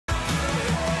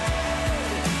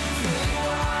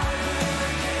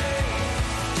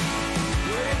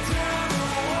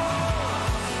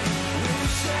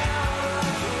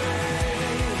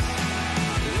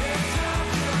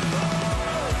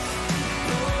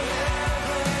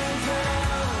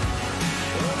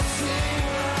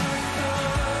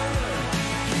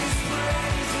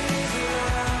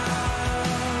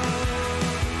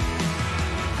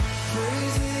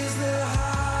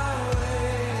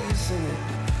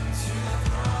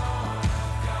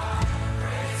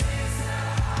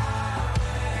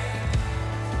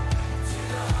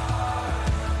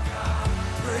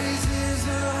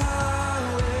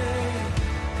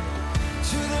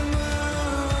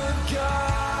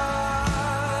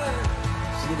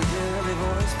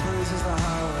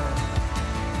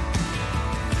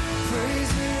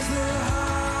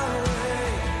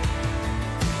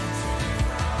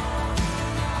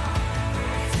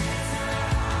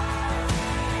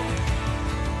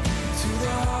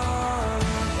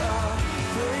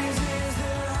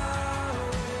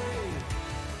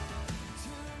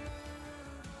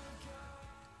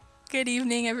Good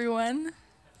evening, everyone.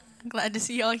 I'm glad to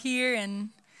see you all here and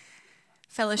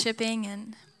fellowshipping.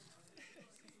 And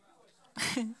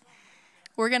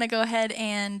we're going to go ahead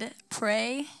and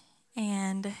pray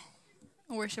and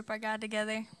worship our God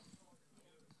together.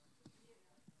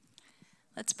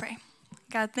 Let's pray.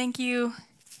 God, thank you.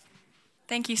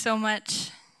 Thank you so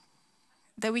much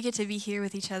that we get to be here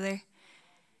with each other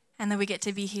and that we get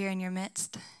to be here in your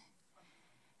midst.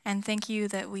 And thank you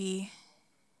that we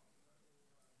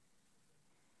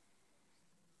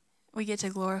get to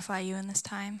glorify you in this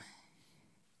time.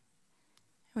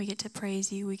 We get to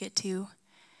praise you. We get to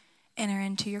enter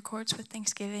into your courts with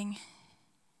thanksgiving.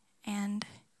 And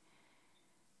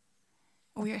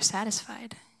we are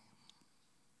satisfied.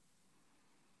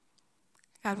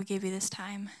 God, we give you this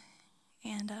time.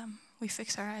 And we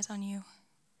fix our eyes on you.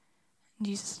 In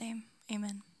Jesus' name,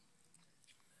 amen.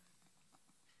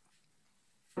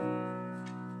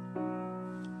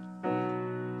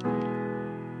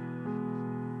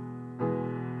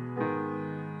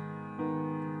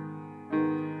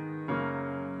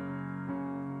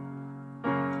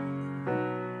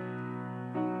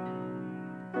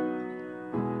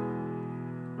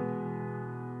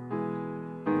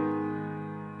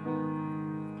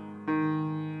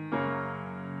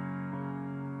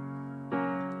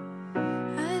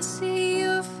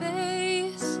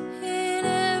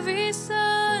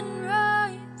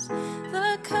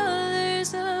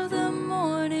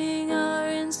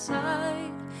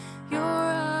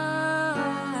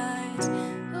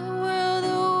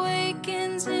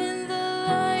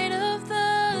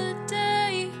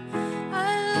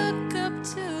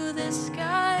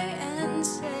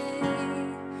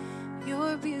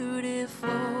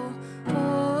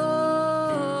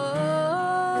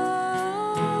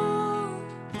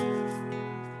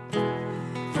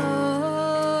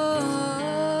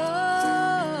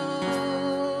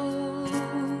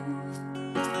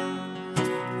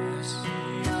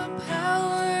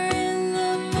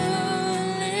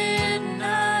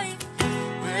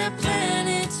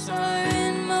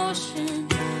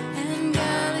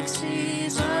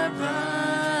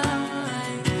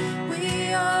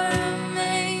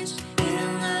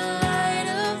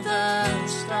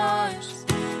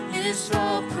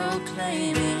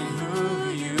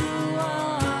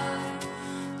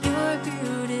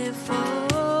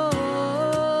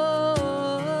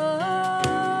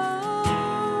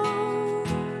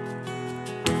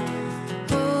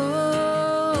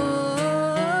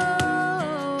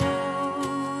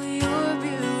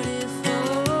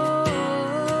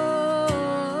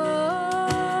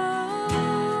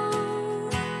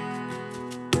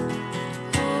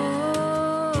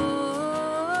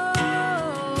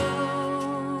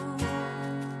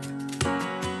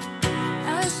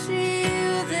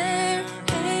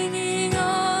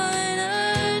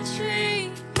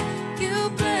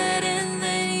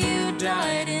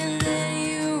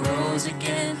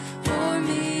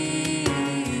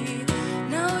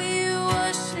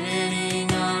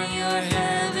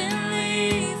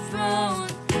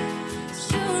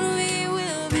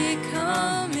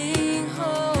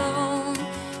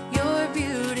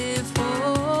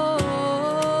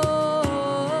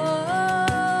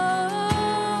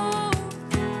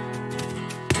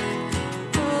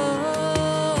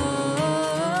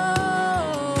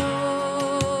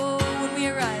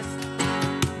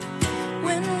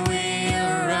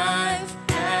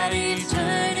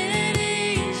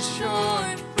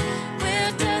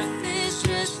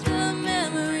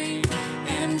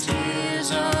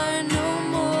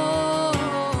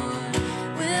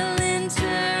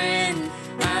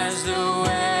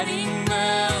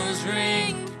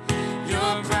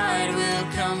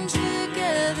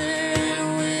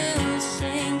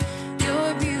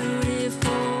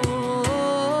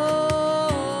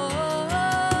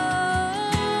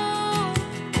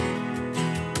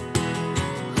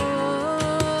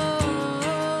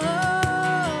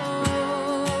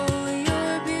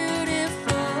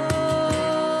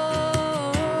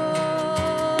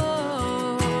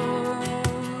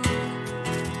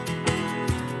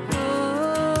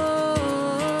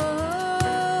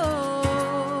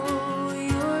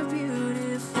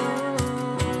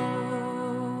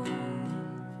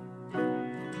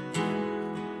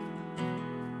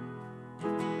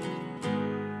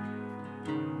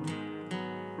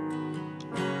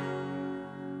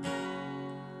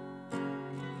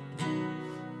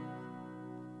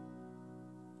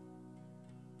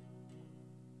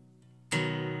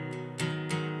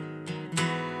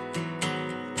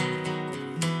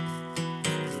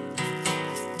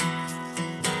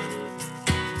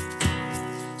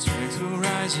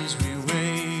 As we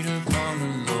wait upon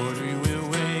the Lord, we will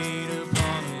wait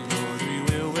upon the Lord, we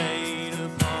will wait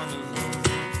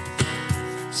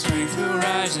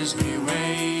rises, we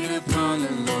wait upon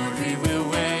the Lord. We will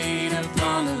wait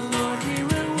upon the Lord. We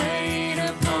will wait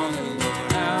upon the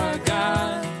Lord our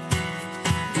God.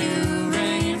 You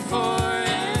reign forever.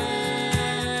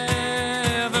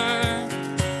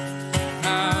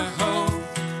 Our hope,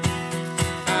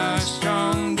 our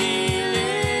strong deliverer.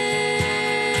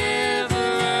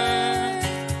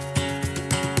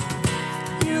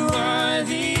 You are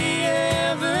the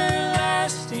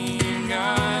everlasting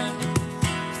God.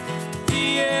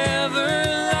 The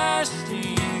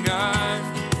everlasting God.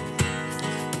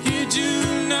 You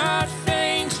do not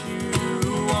faint, you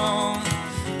won't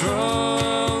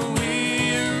grow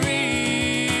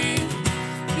weary.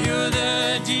 You're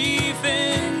the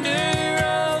defender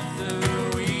of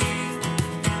the weak.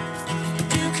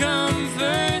 You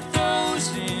comfort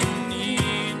those in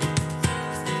need.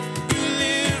 You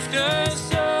lift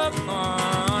us up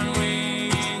on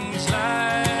wings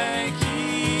like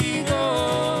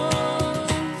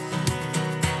eagles.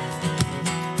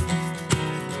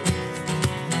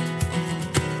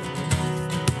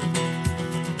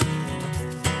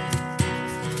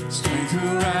 Strength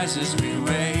rises, we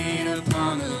wait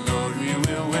upon the Lord. We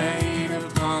will wait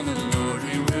upon the Lord.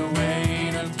 We will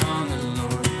wait upon the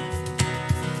Lord.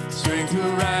 Strength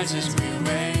rises, we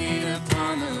wait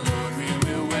upon the Lord. We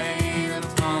will wait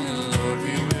upon the Lord.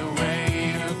 We will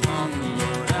wait upon the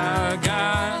Lord our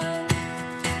God.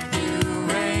 You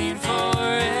reign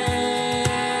forever.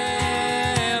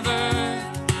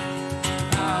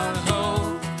 Our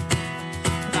hope,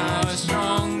 our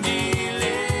strong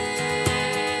deliverer.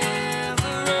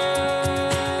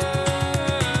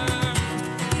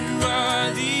 You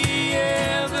are the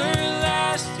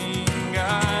everlasting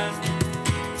God.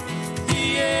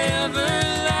 The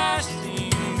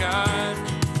everlasting God.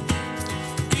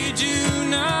 You do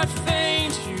not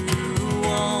faint, you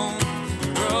won't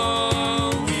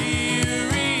grow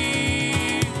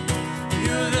weary.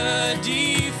 You're the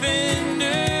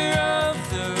defender of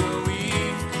the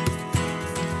weak.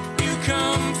 You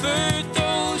comfort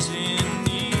those in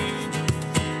need.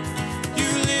 You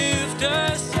lift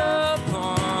us up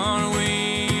on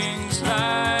wings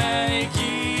like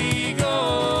eagles.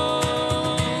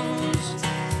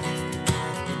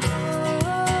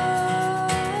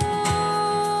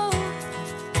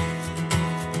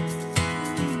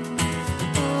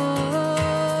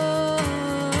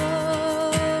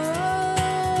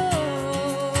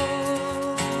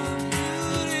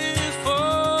 Beautiful.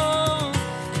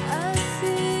 I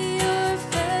see your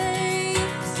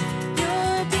face,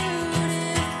 you're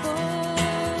beautiful.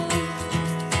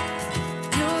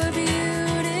 You're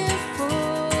beautiful.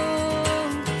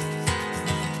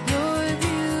 You're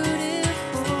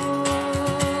beautiful.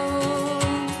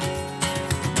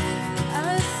 I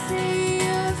see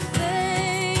your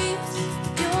face,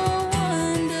 you're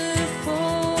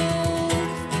wonderful.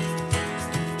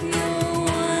 You're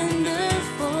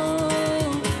wonderful.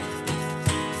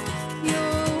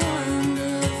 You're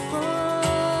wonderful.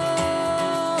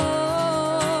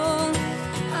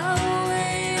 I'll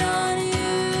wait on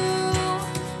you.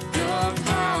 You're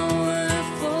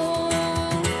powerful.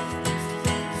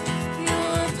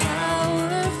 You're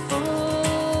powerful.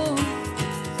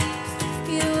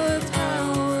 You're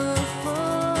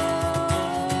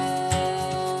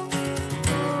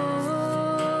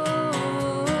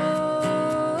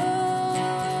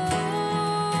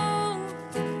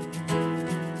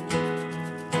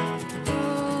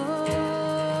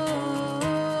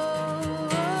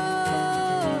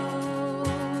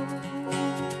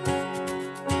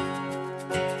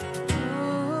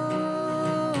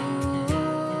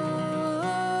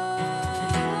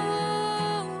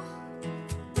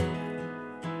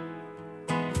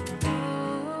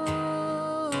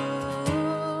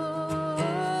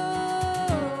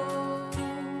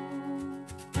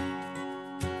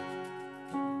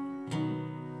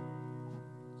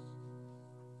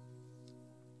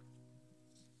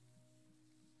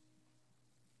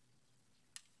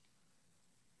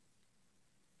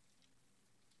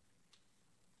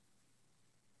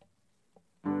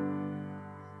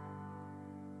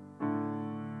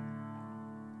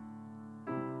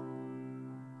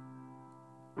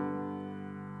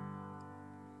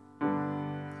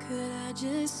Could I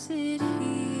just sit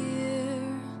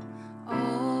here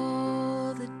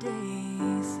all the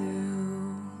day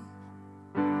through?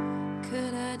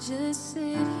 Could I just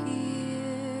sit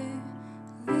here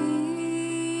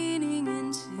leaning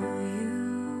into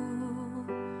you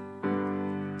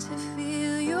to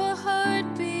feel your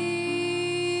heartbeat?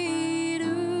 Ooh.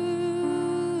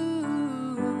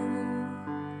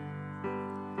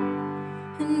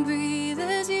 And breathe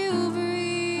as you breathe.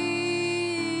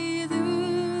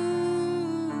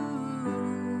 Ooh.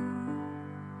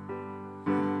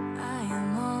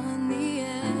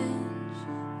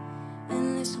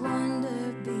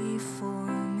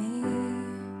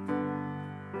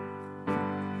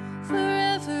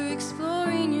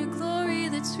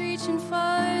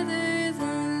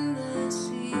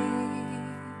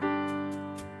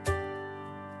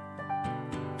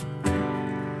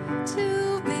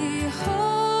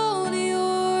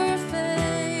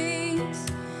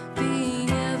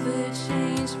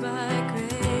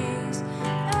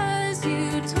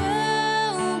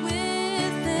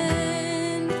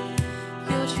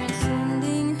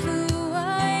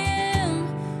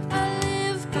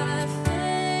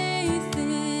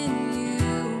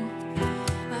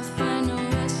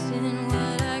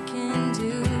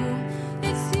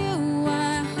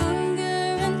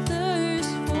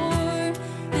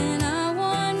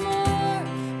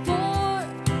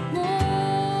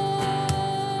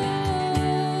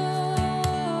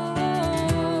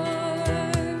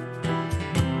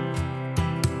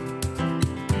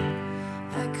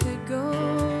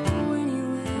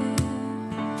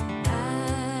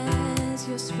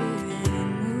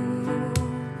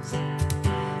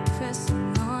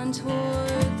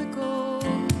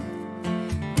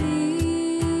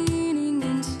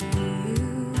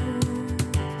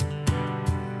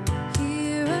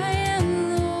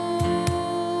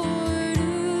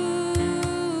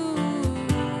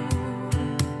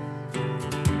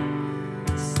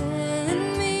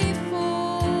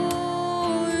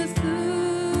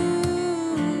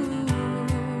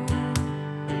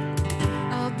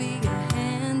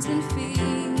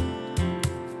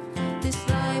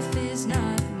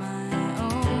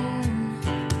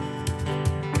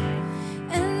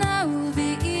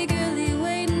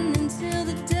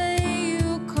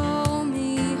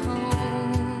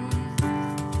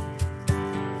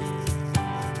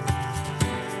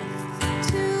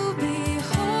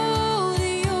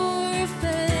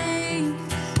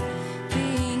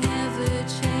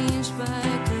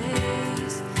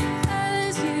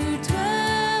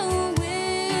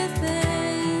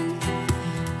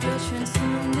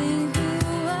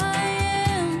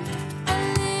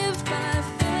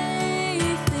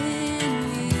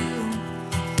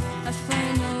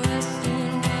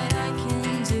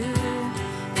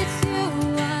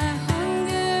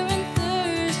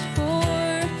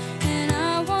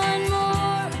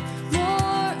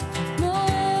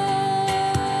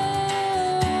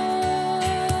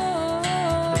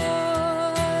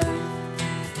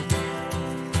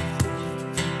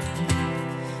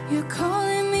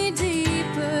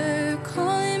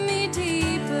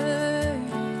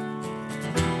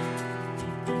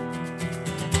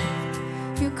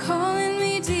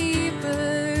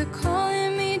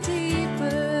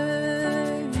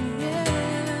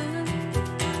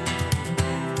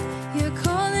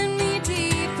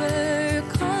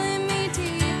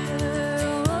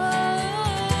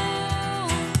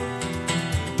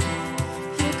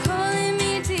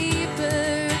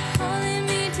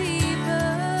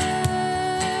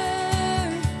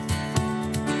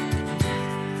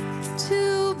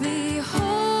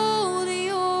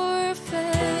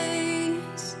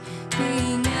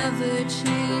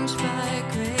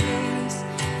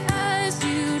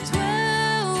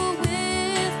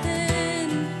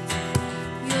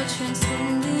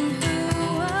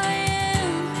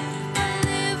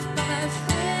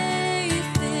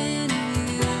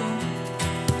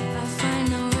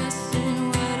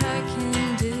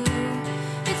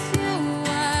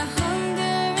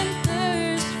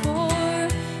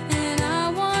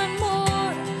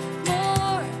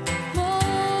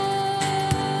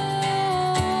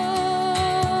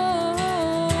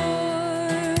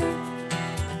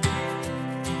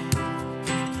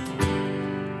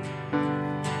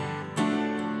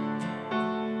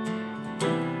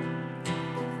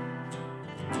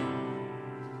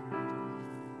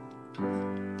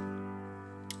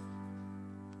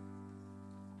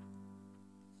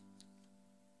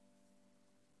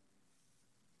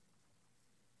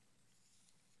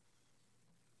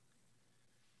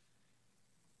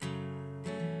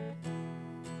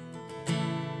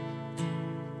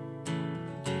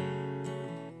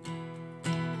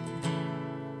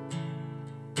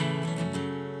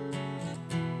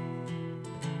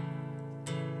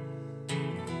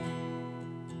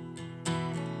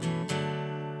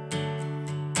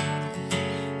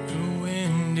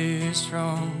 is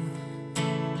strong,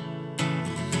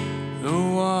 the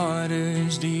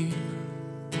water's deep.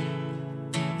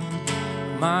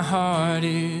 My heart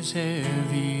is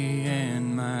heavy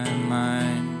and my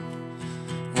mind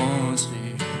won't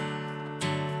sleep.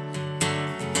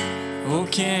 Oh,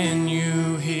 can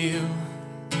you heal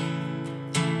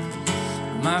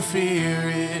my fear?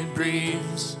 It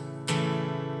breathes.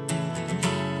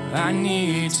 I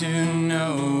need to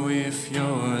know if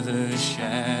you're the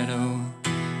shadow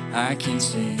I can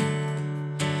see.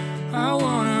 I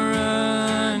wanna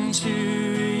run to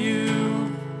you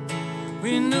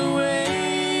when the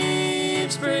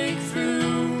waves break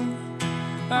through.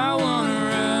 I wanna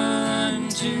run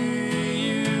to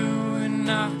you and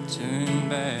not turn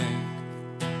back.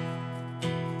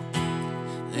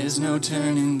 There's no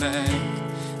turning back,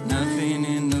 nothing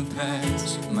in the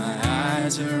past. My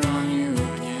eyes are on you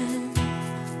again.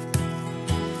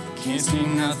 Can't see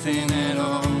nothing at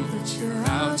all but your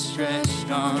outstretched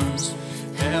arms.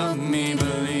 Help me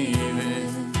believe it.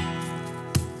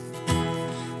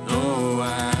 Though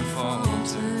I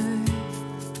falter,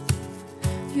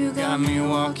 you got me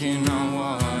walking on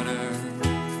water.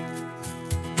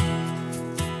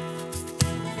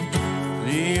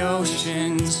 The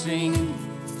ocean sings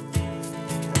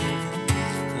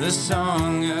the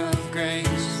song of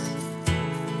grace.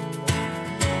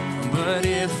 But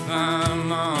if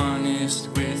I'm honest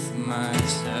with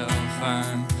myself,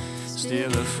 I'm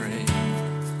still afraid.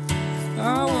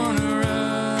 I wanna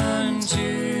run to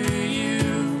you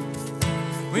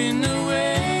when the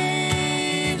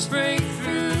waves break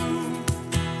through.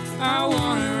 I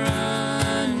wanna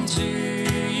run to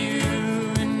you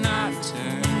and not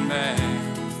turn back.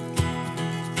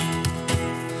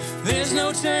 There's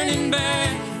no turning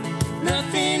back,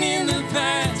 nothing in the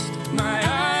past. My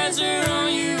eyes are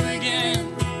on you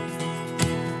again.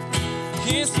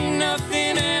 Can't see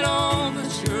nothing at all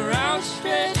but your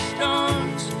outstretched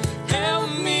arms. Help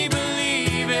me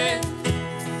believe it.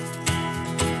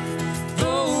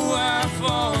 Though I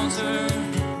falter,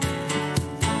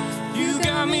 you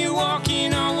got me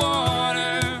walking on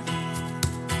water.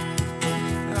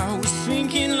 I was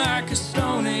sinking like a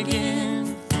stone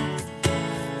again.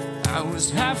 I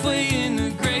was halfway in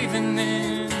the grave and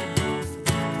then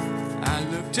I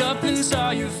looked up and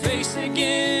saw your face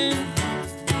again.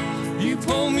 You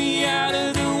pulled me out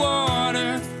of the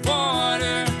water,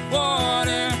 water,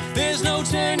 water. There's no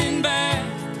turning back,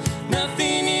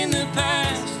 nothing in the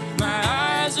past. My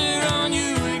eyes are on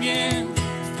you again.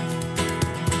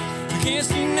 I can't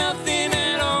see nothing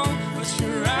at all but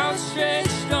your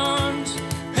outstretched arms.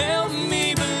 Help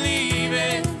me believe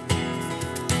it.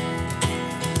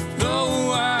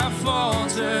 Though I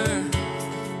falter,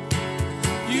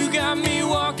 you got me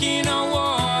walking on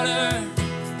water.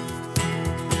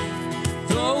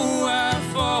 Though I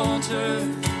falter,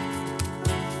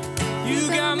 you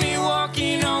got me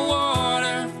walking on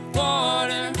water,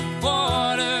 water,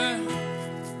 water.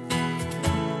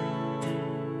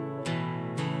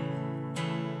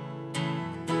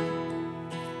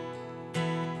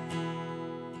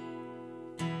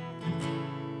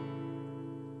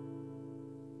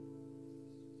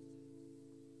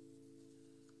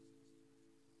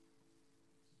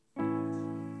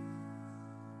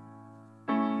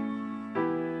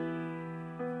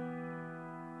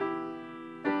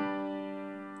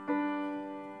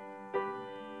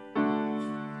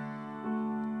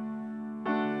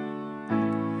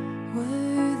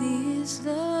 Worthy is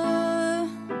the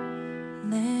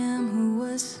Lamb who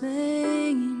was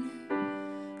slain.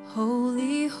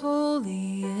 Holy,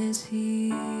 holy is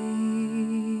He.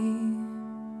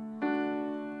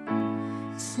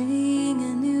 Sing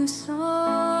a new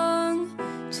song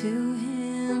to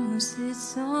Him who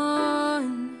sits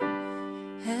on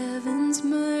heaven's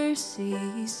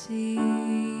mercy seat.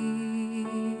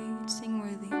 Sing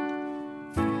worthy.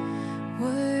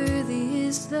 Worthy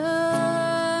is the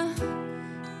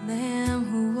Lamb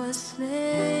who was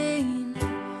slain.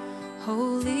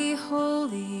 Holy,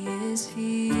 holy is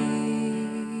He.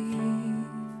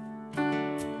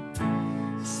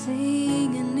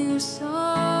 Sing a new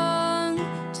song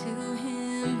to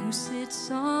Him who sits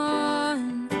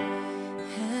on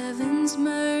heaven's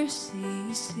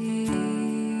mercy seat.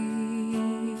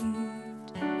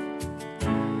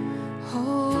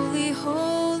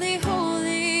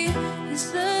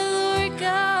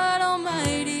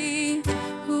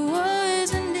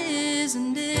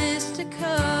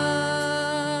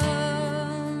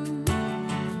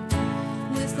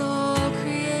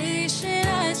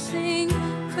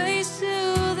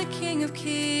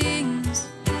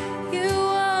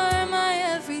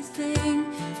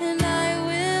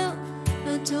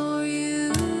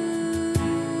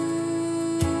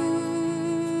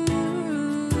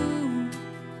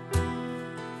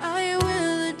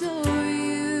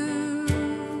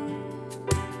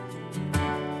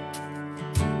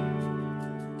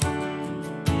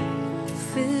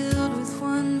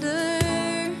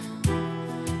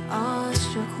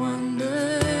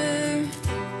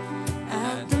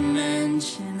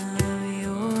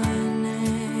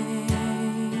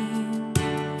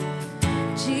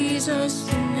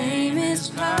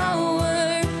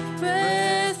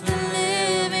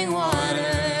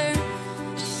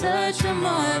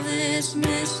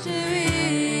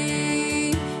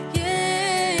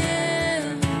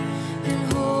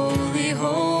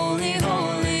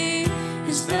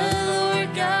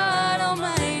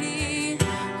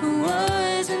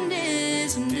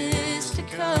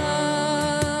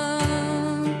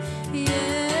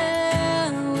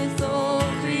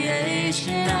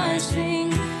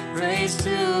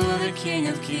 King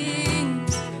of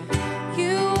Kings.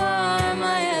 You are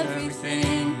my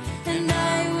everything, and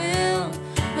I will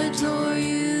adore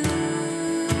you.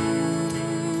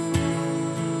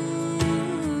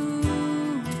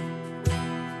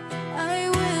 I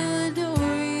will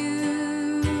adore you,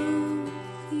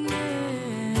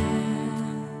 yeah.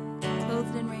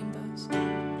 Clothed in rainbows.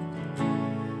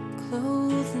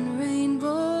 Clothed in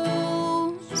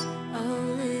rainbows, a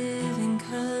living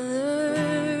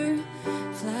color,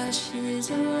 flashes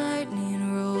of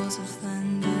lightning, rolls of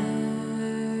thunder.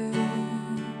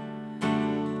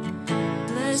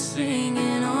 Blessing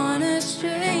and honor,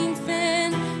 strength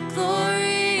and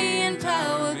glory and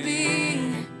power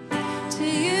be to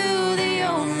you, the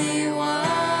only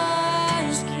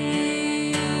wise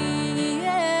King.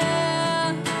 Yeah.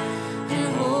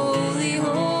 And holy,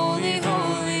 holy,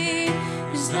 holy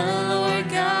is the Lord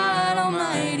God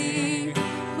Almighty,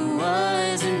 who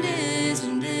was and is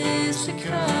to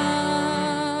come.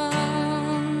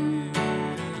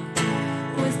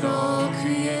 With all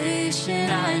creation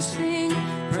I sing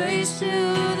praise to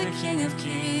the King of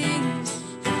Kings.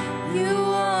 You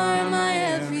are my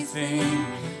everything,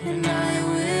 and I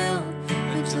will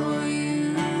adore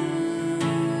you.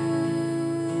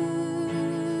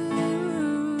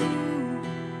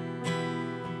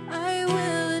 I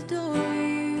will adore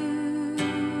you,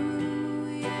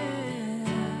 yeah.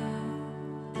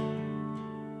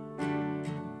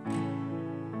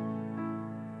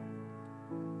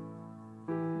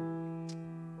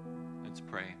 Let's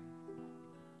pray.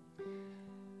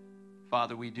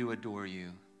 Father, we do adore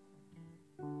you.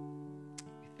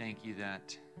 We thank you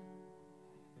that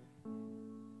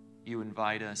you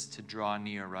invite us to draw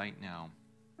near right now.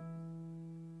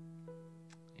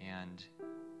 And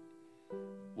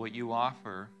what you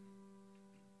offer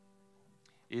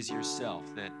is yourself,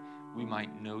 that we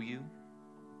might know you,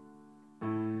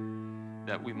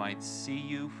 that we might see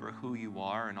you for who you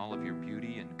are and all of your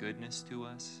beauty and goodness to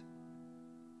us,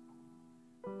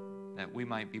 that we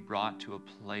might be brought to a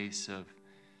place of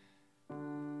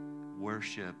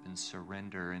worship and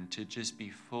surrender, and to just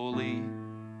be fully,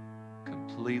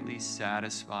 completely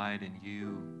satisfied in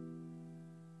you,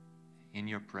 in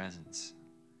your presence.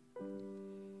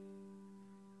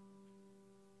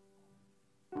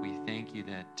 We thank you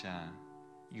that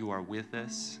you are with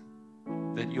us,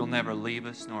 that you'll never leave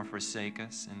us nor forsake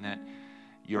us, and that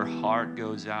your heart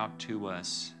goes out to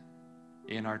us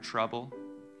in our trouble,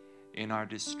 in our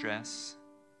distress,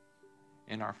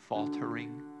 in our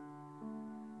faltering.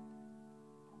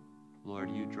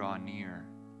 Lord, you draw near.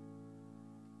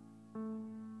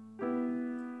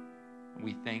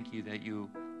 We thank you that you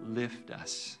lift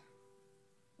us.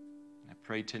 I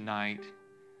pray tonight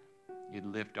you'd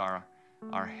lift our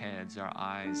heads, our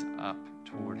eyes up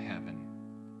toward heaven,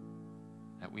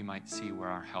 that we might see where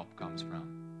our help comes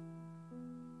from.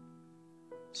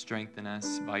 Strengthen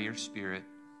us by your Spirit.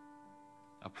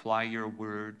 Apply your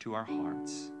word to our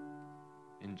hearts.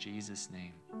 In Jesus'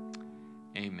 name,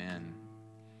 amen.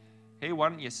 Hey, why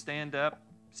don't you stand up,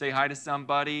 say hi to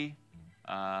somebody?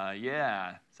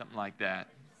 Yeah, something like that.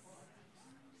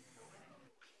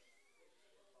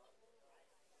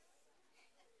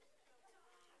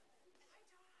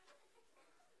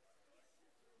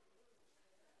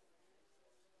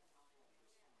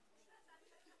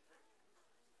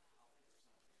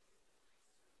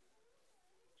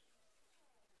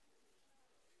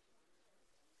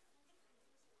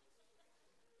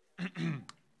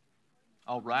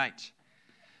 All right.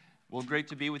 Well, great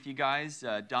to be with you guys.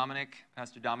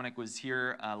 Pastor Dominic was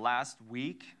here last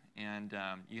week, and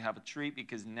you have a treat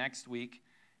because next week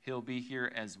he'll be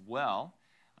here as well.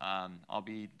 I'll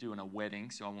be doing a wedding,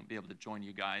 so I won't be able to join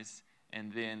you guys.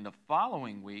 And then the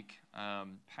following week,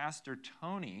 Pastor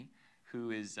Tony,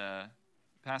 who is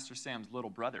Pastor Sam's little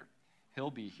brother,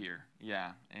 he'll be here.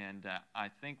 Yeah, and I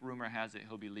think rumor has it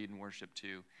he'll be leading worship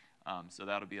too. So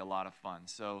that'll be a lot of fun.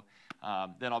 So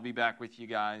then I'll be back with you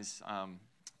guys.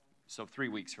 So 3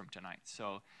 weeks from tonight.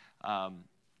 So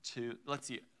let's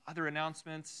see, other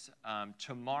announcements.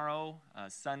 Tomorrow,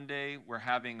 Sunday, we're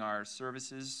having our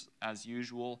services as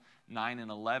usual, 9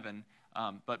 and 11.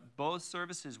 But both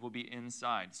services will be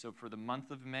inside. So for the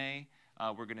month of May,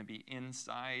 we're going to be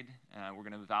inside. We're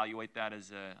going to evaluate that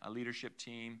as a leadership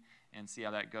team and see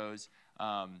how that goes.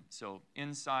 So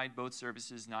inside, both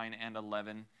services, 9 and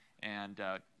 11. And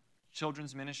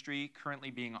children's ministry currently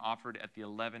being offered at the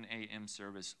 11 a.m.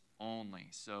 service only.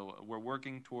 So we're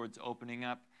working towards opening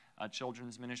up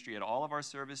children's ministry at all of our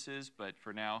services, but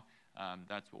for now,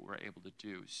 that's what we're able to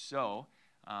do. So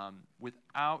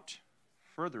without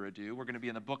further ado, we're going to be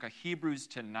in the book of Hebrews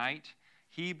tonight.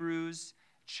 Hebrews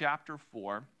chapter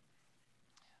 4.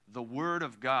 the Word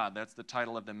of God. That's the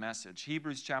title of the message.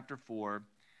 Hebrews chapter 4,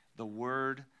 the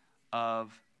Word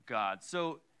of God.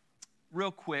 So,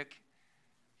 real quick,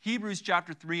 Hebrews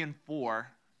chapter 3 and 4,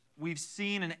 we've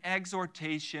seen an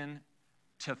exhortation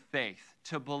to faith,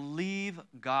 to believe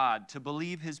God, to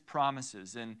believe His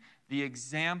promises. And the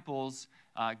examples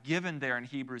given there in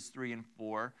Hebrews 3 and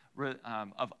 4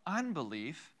 of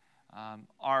unbelief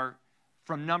are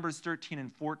from Numbers 13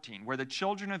 and 14, where the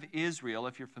children of Israel,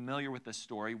 if you're familiar with the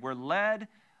story, were led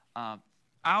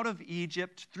out of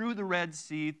Egypt, through the Red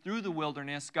Sea, through the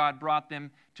wilderness. God brought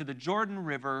them to the Jordan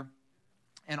River,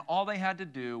 and all they had to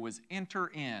do was enter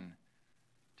in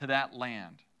to that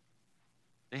land.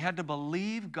 They had to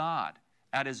believe God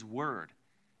at His word,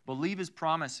 believe His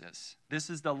promises. This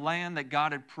is the land that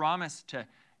God had promised to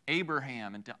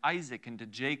Abraham and to Isaac and to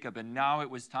Jacob, and now it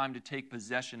was time to take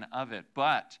possession of it.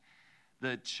 But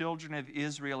the children of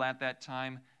Israel at that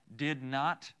time did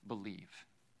not believe.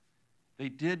 They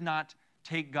did not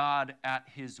take God at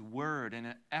His word. And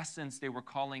in essence, they were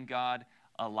calling God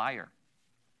a liar.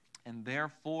 And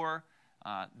therefore,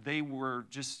 they were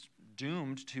just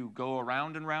doomed to go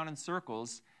around and round in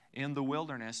circles in the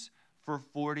wilderness for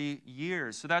 40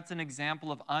 years. So that's an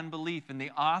example of unbelief. And the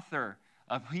author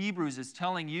of Hebrews is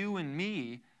telling you and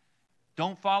me,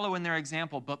 don't follow in their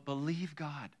example, but believe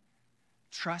God.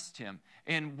 Trust Him.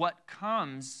 And what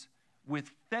comes with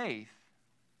faith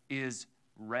is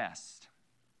rest.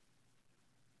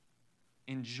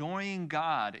 Enjoying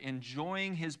God,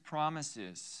 enjoying His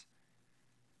promises,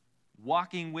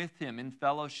 walking with Him in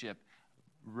fellowship.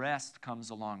 Rest comes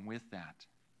along with that.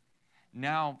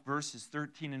 Now, verses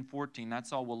 13 and 14,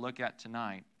 that's all we'll look at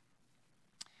tonight.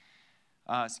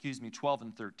 12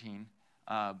 and 13.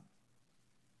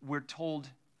 We're told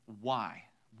why.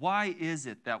 Why is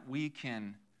it that we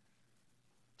can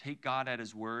take God at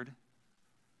His word?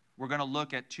 We're going to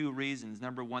look at two reasons.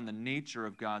 Number one, the nature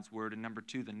of God's word, and number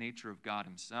two, the nature of God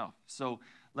Himself. So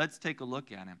let's take a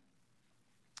look at Him.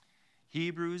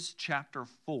 Hebrews chapter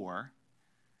 4,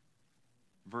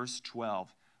 verse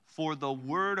 12. For the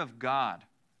word of God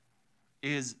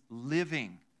is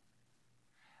living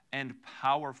and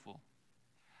powerful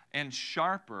and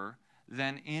sharper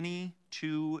than any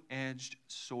two-edged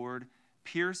sword,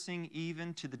 piercing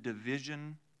even to the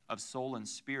division of soul and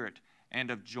spirit, and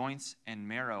of joints and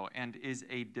marrow, and is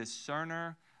a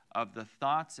discerner of the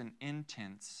thoughts and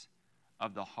intents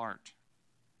of the heart.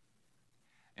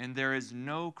 And there is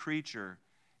no creature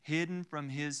hidden from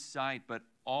His sight, but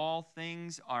all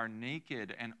things are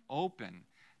naked and open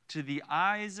to the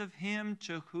eyes of Him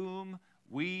to whom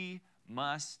we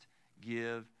must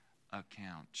give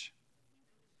account.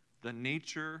 The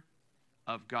nature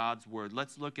of God's word.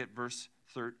 Let's look at verse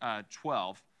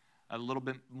 12 a little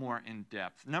bit more in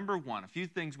depth. Number one, a few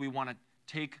things we want to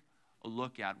take a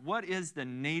look at. What is the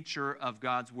nature of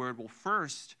God's word? Well,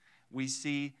 first, we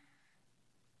see,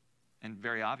 and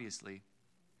very obviously,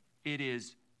 it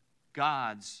is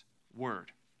God's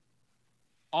word.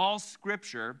 All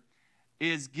Scripture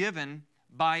is given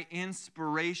by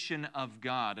inspiration of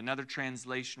God. Another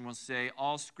translation will say,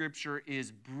 all Scripture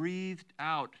is breathed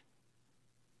out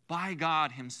by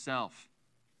God Himself.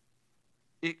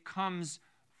 It comes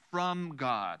from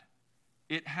God.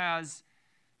 It has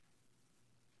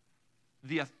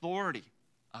the authority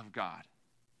of God.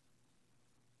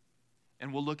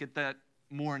 And we'll look at that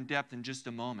more in depth in just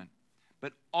a moment.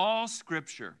 But all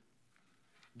Scripture,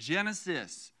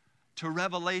 Genesis to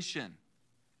Revelation,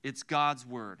 it's God's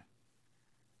word,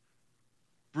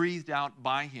 breathed out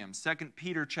by Him. 2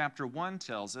 Peter chapter 1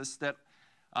 tells us that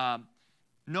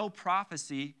no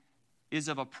prophecy is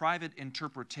of a private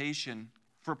interpretation,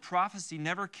 for prophecy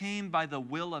never came by the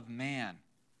will of man.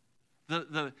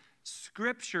 The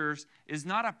Scriptures is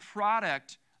not a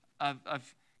product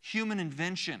of human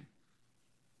invention.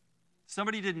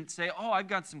 Somebody didn't say, oh, I've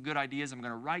got some good ideas, I'm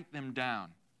going to write them down.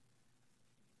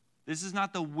 This is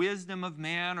not the wisdom of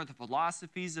man or the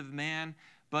philosophies of man,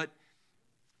 but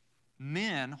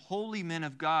men, holy men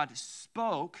of God,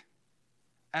 spoke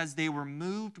as they were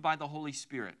moved by the Holy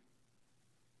Spirit.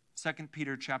 2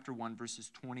 Peter chapter 1,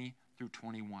 verses 20 through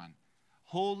 21.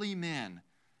 Holy men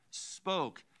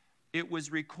spoke. It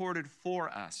was recorded for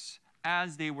us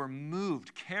as they were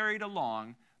moved, carried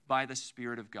along by the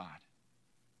Spirit of God.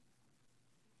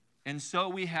 And so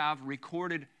we have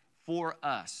recorded for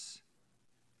us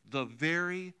the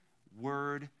very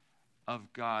word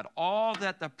of God. All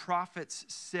that the prophets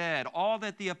said, all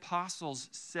that the apostles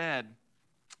said,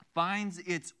 finds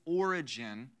its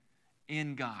origin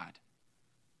in God.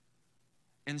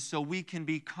 And so we can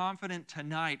be confident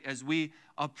tonight as we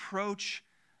approach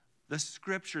the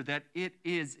Scripture that it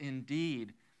is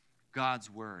indeed God's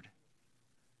word.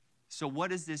 So what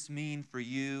does this mean for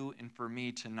you and for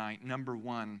me tonight? Number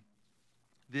one,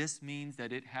 this means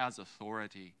that it has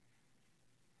authority.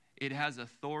 It has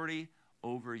authority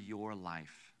over your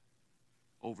life,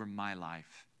 over my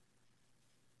life.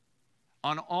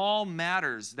 On all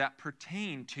matters that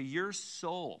pertain to your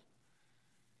soul,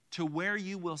 to where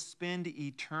you will spend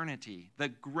eternity, the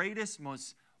greatest,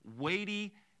 most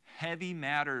weighty, heavy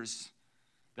matters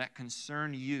that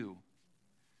concern you,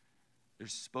 they're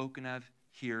spoken of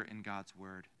here in God's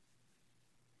Word.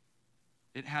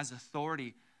 It has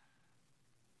authority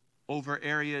over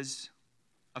areas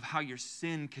of how your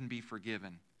sin can be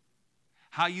forgiven,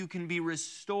 how you can be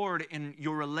restored in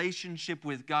your relationship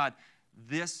with God.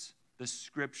 This, the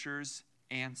Scriptures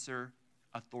answer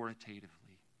authoritatively.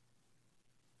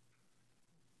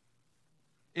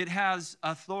 It has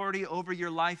authority over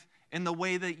your life in the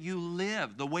way that you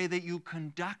live, the way that you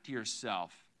conduct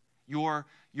yourself, your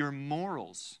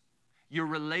morals, your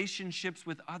relationships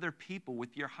with other people,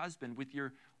 with your husband, with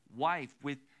your wife,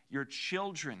 with your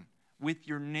children, with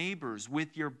your neighbors,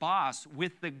 with your boss,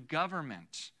 with the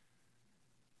government.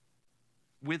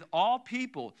 With all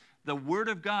people, the Word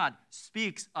of God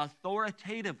speaks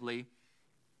authoritatively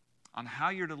on how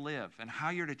you're to live and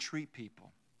how you're to treat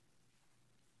people.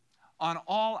 On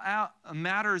all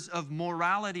matters of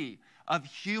morality, of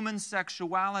human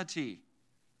sexuality,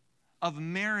 of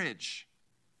marriage,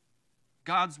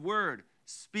 God's Word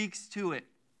speaks to it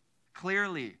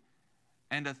clearly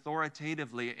and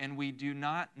authoritatively, and we do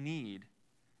not need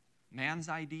man's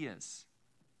ideas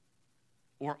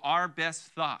or our best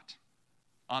thought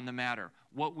on the matter.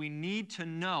 What we need to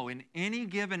know in any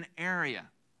given area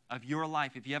of your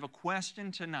life, if you have a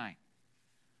question tonight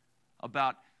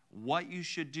about what you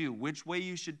should do, which way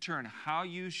you should turn, how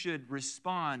you should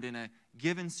respond in a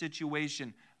given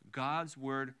situation, God's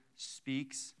Word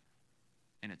speaks,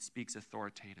 and it speaks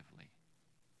authoritatively.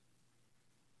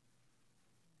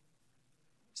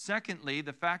 Secondly,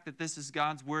 the fact that this is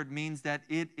God's Word means that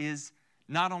it is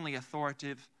not only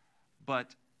authoritative,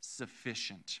 but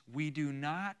sufficient. We do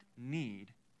not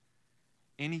need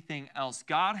anything else.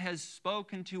 God has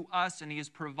spoken to us, and He has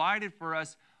provided for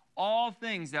us all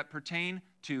things that pertain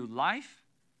to life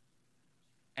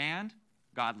and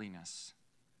godliness.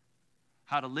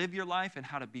 How to live your life and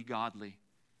how to be godly.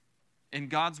 And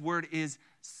God's Word is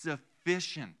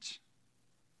sufficient.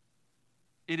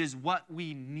 It is what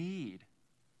we need.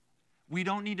 We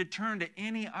don't need to turn to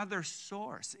any other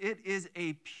source. It is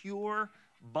a pure,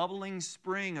 bubbling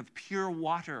spring of pure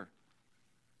water,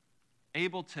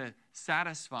 able to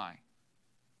satisfy,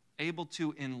 able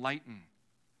to enlighten,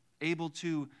 able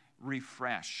to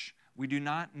refresh. We do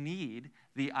not need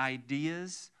the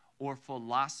ideas or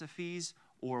philosophies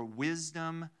or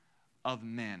wisdom of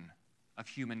men, of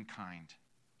humankind.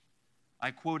 I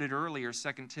quoted earlier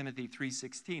 2 Timothy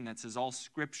 3:16 that says, all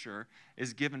Scripture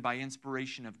is given by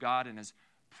inspiration of God and is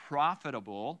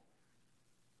profitable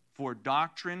for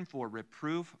doctrine, for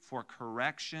reproof, for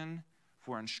correction,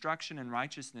 for instruction in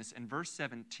righteousness. And verse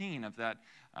 17 of that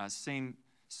same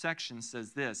section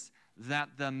says this, that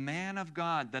the man of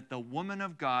God, that the woman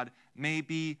of God may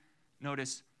be,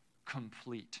 notice,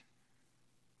 complete,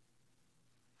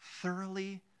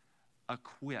 thoroughly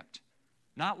equipped,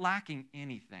 not lacking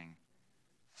anything,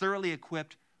 thoroughly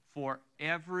equipped for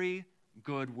every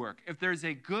good work. If there's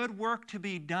a good work to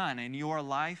be done in your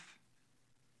life,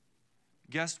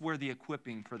 guess where the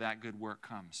equipping for that good work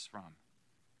comes from?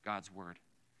 God's Word.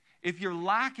 If you're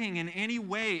lacking in any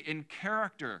way in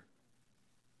character,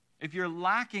 if you're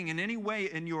lacking in any way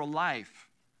in your life,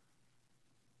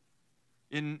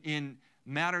 in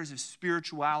matters of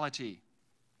spirituality,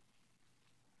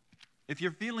 if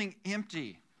you're feeling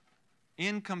empty,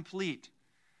 incomplete,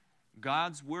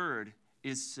 God's Word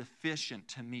is sufficient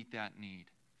to meet that need.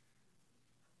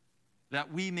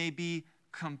 That we may be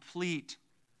complete,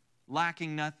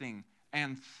 lacking nothing,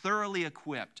 and thoroughly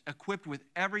equipped with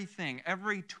everything,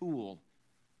 every tool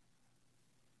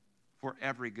for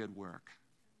every good work.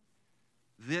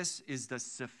 This is the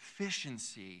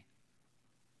sufficiency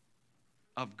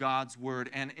of God's Word,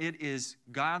 and it is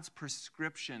God's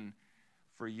prescription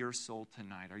for your soul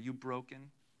tonight. Are you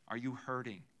broken? Are you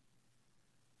hurting?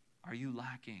 Are you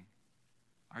lacking?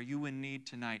 Are you in need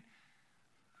tonight?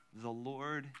 The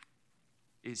Lord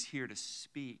is here to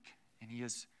speak, and He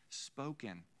has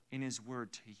spoken in His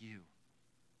Word to you.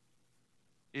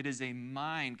 It is a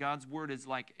mine. God's Word is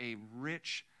like a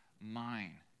rich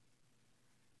mine,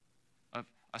 of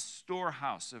a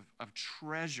storehouse of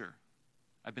treasure.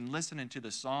 I've been listening to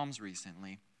the Psalms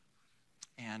recently,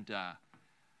 and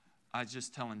I was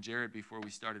just telling Jared before we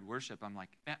started worship, I'm like,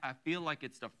 man, I feel like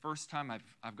it's the first time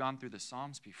I've gone through the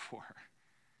Psalms before.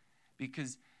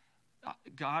 Because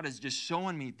God is just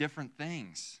showing me different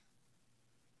things,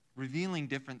 revealing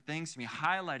different things to me,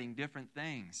 highlighting different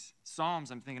things.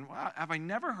 Psalms, I'm thinking, wow, have I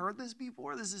never heard this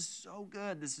before? This is so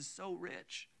good. This is so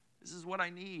rich. This is what I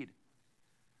need.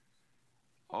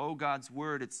 Oh, God's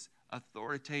word, it's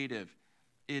authoritative.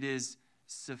 It is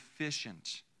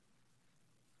sufficient.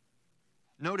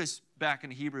 Notice back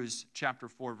in Hebrews chapter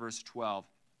 4, verse 12.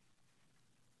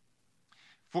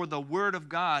 For the word of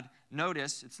God,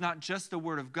 notice, it's not just the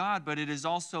word of God, but it is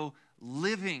also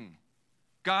living.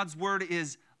 God's word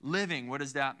is living. What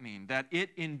does that mean? That it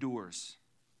endures.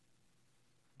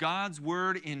 God's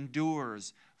word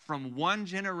endures from one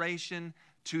generation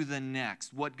to the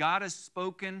next. What God has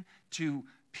spoken to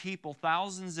people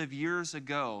thousands of years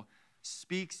ago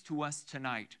speaks to us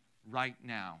tonight, right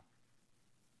now.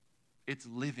 It's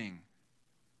living.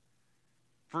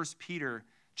 1 Peter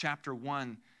chapter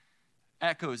 1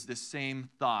 echoes the same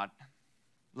thought.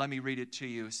 Let me read it to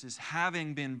you. It says,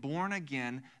 having been born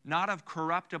again, not of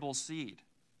corruptible seed,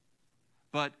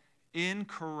 but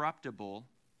incorruptible,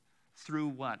 through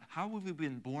what? How have we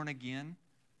been born again?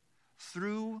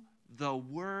 Through the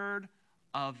word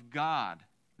of God.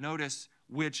 Notice,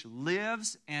 which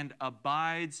lives and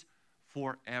abides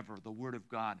forever. The word of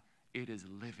God, it is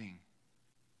living.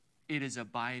 It is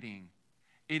abiding.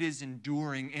 It is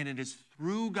enduring. And it is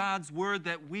through God's word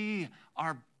that we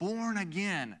are born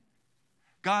again.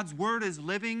 God's word is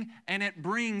living, and it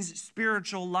brings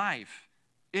spiritual life.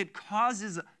 It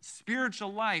causes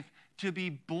spiritual life to be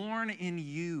born in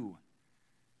you.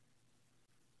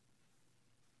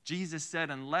 Jesus said,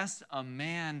 unless a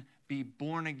man be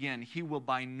born again, he will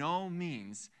by no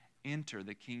means enter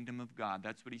the kingdom of God.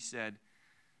 That's what he said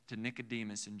to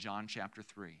Nicodemus in John chapter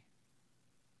 3.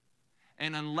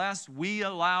 And unless we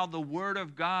allow the word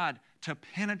of God to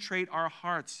penetrate our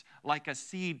hearts like a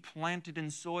seed planted in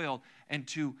soil and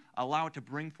to allow it to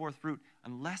bring forth fruit,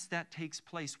 unless that takes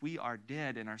place, we are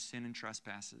dead in our sin and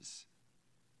trespasses.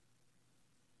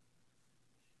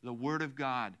 The word of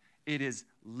God, it is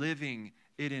living,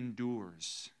 it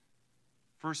endures.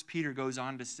 1 Peter goes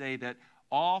on to say that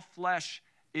all flesh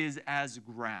is as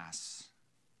grass,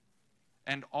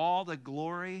 and all the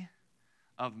glory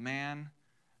of man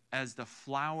as the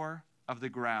flower of the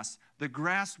grass. The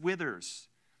grass withers,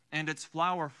 and its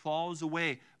flower falls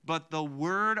away, but the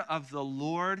word of the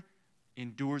Lord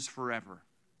endures forever.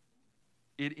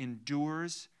 It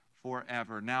endures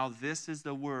forever. Now this is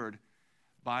the word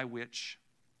which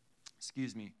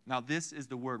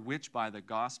by the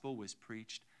gospel was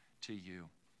preached to you.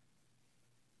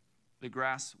 The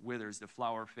grass withers, the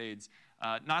flower fades.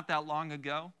 Not that long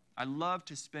ago, I love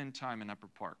to spend time in Upper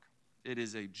Park. It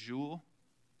is a jewel.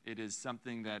 It is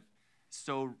something that is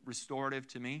so restorative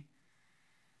to me.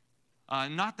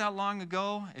 Not that long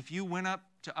ago, if you went up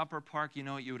to Upper Park, you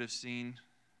know what you would have seen?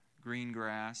 Green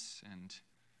grass and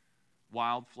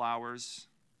wildflowers.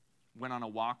 Went on a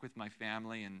walk with my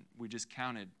family, and we just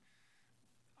counted,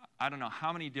 I don't know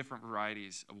how many different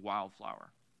varieties of wildflower.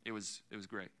 It was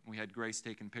great. We had Grace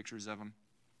taking pictures of them.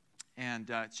 And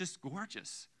it's just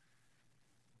gorgeous.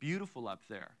 Beautiful up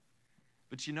there.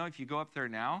 But you know, if you go up there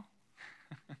now,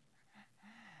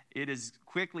 it is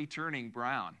quickly turning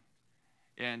brown.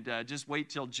 And just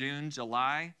wait till June,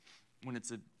 July, when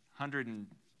it's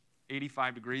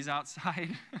 185 degrees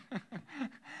outside.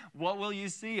 What will you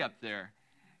see up there?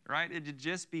 Right? It'd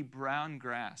just be brown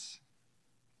grass.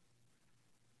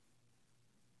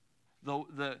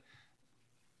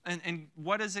 And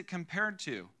what is it compared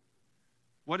to?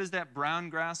 What is that brown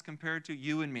grass compared to?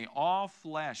 You and me. All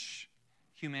flesh,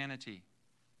 humanity.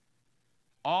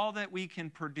 All that we can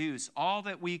produce, all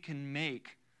that we can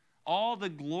make, all the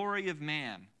glory of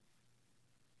man,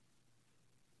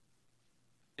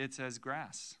 it's as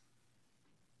grass.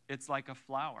 It's like a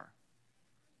flower.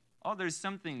 Oh, there's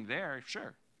something there,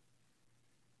 sure.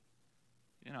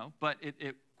 You know, but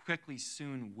it quickly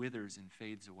soon withers and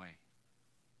fades away.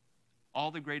 All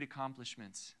the great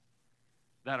accomplishments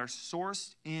that are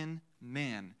sourced in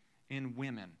men, in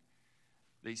women,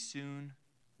 they soon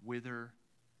wither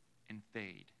and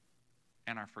fade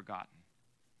and are forgotten.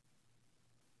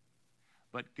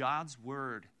 But God's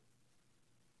word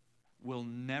will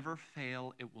never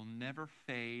fail. It will never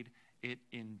fade. It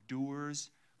endures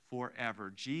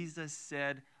forever. Jesus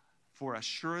said, for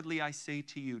assuredly I say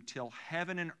to you, till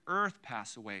heaven and earth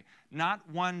pass away, not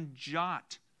one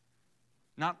jot,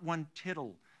 not one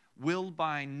tittle will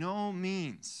by no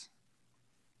means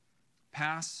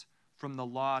pass from the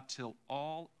law till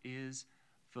all is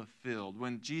fulfilled.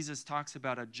 When Jesus talks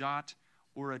about a jot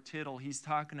or a tittle, he's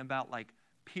talking about like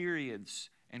periods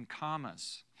and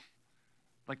commas,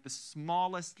 like the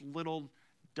smallest little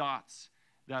dots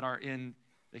that are in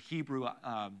the Hebrew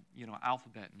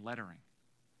alphabet and lettering.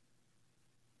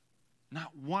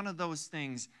 Not one of those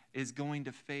things is going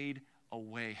to fade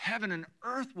away. Heaven and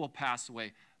earth will pass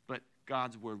away, but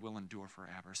God's word will endure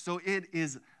forever. So it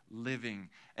is living.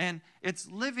 And it's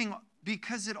living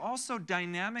because it also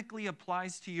dynamically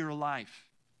applies to your life.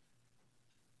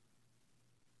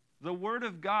 The Word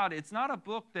of God, it's not a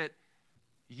book that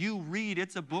you read,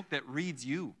 it's a book that reads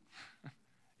you.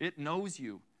 It knows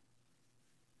you.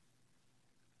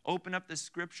 Open up the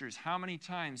Scriptures. How many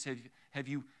times have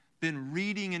you been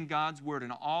reading in God's Word,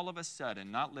 and all of a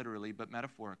sudden, not literally, but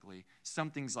metaphorically,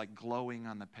 something's like glowing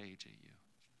on the page at you?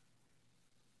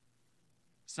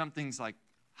 Something's like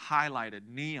highlighted,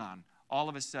 neon. All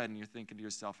of a sudden, you're thinking to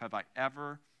yourself, have I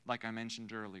ever, like I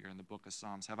mentioned earlier in the book of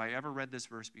Psalms, have I ever read this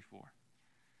verse before?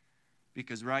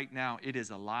 Because right now, it is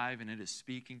alive and it is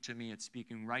speaking to me. It's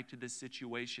speaking right to this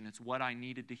situation. It's what I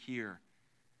needed to hear.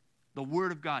 The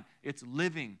Word of God, it's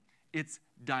living. It's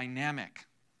dynamic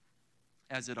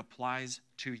as it applies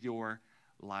to your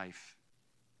life.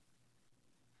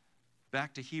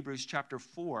 Back to Hebrews chapter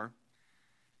 4.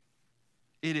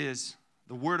 It is,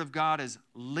 the Word of God is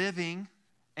living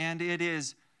and it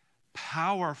is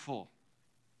powerful.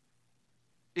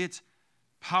 It's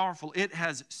powerful. It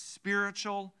has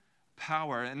spiritual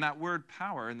power. And that word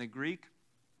power in the Greek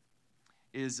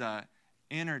is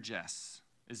energes,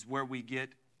 is where we get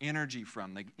energy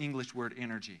from, the English word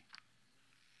energy.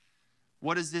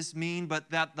 What does this mean?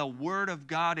 But that the Word of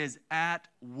God is at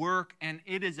work and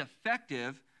it is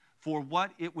effective for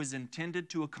what it was intended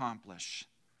to accomplish.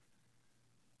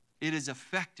 It is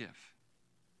effective.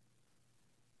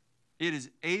 It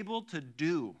is able to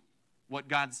do what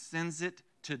God sends it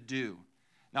to do.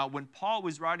 Now, when Paul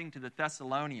was writing to the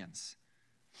Thessalonians,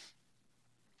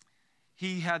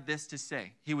 he had this to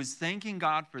say. He was thanking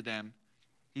God for them.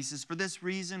 He says, for this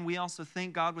reason, we also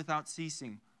thank God without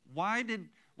ceasing. Why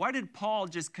did Paul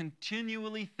just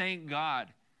continually thank God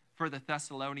for the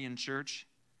Thessalonian church?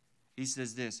 He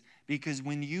says this, because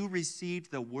when you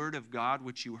received the word of God,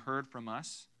 which you heard from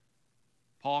us,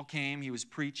 Paul came, he was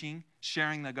preaching,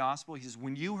 sharing the gospel. He says,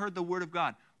 when you heard the word of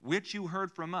God, which you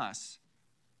heard from us,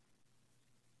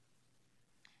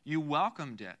 you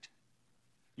welcomed it.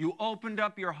 You opened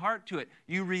up your heart to it.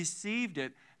 You received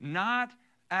it, not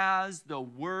as the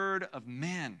word of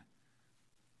men.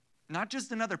 Not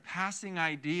just another passing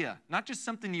idea. Not just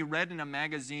something you read in a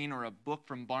magazine or a book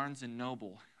from Barnes &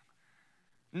 Noble.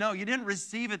 No, you didn't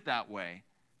receive it that way.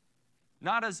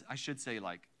 Not as, I should say,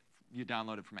 like, you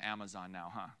download it from Amazon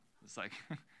now, huh? It's like,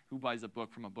 who buys a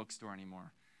book from a bookstore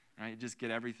anymore? Right? You just get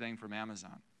everything from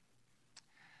Amazon.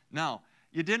 No,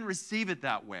 you didn't receive it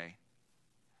that way.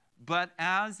 But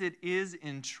as it is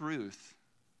in truth,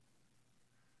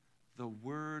 the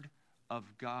Word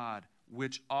of God,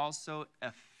 which also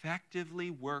effectively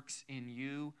works in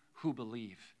you who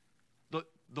believe.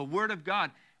 The Word of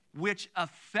God, which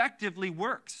effectively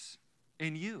works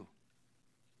in you.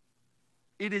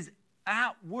 It is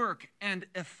at work and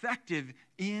effective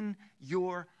in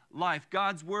your life.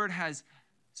 God's Word has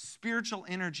spiritual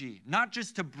energy, not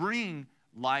just to bring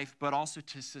life, but also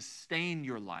to sustain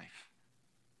your life,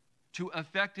 to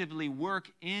effectively work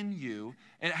in you.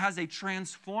 It has a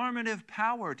transformative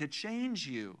power to change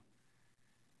you.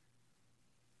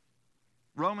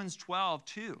 Romans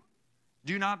 12:2.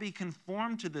 Do not be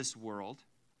conformed to this world,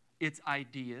 its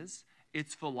ideas,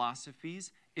 its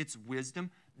philosophies, its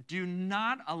wisdom. Do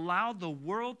not allow the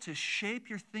world to shape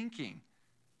your thinking,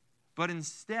 but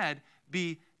instead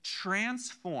be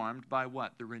transformed by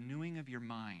what? The renewing of your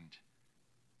mind.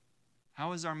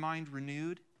 How is our mind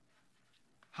renewed?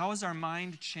 How is our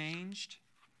mind changed?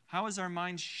 How is our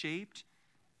mind shaped?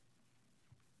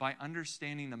 By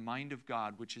understanding the mind of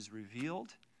God, which is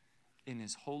revealed in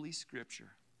His Holy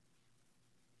Scripture.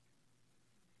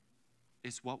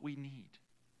 It's what we need.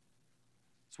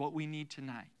 It's what we need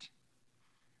tonight.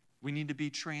 We need to be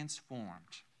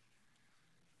transformed.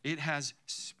 It has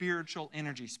spiritual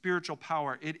energy, spiritual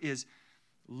power. It is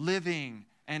living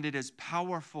and it is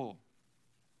powerful.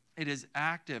 It is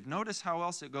active. Notice how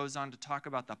else it goes on to talk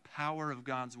about the power of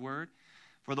God's Word.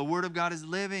 For the Word of God is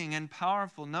living and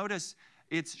powerful. Notice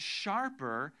it's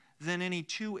sharper than any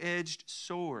two-edged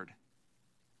sword.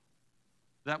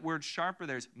 That word sharper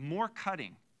there is more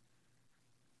cutting.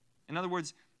 In other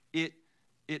words,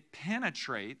 it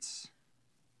penetrates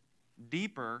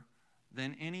deeper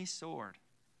than any sword.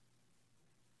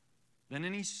 Than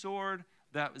any sword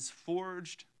that was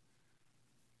forged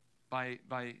by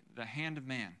the hand of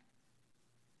man.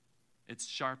 It's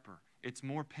sharper. It's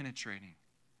more penetrating.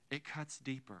 It cuts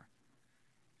deeper.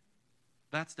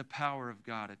 That's the power of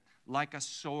God. like a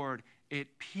sword.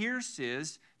 It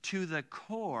pierces to the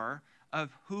core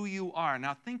of who you are.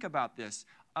 Now think about this.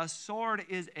 A sword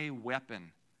is a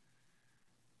weapon,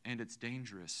 and it's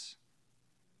dangerous.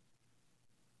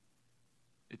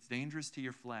 It's dangerous to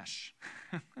your flesh.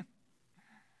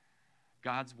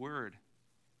 God's word.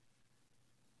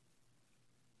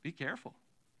 Be careful.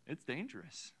 It's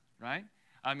dangerous, right?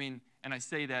 I mean, and I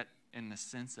say that in the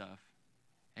sense of,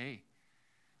 hey,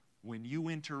 when you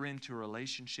enter into a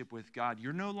relationship with God,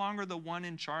 you're no longer the one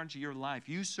in charge of your life.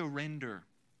 You surrender.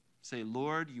 Say,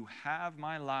 Lord, you have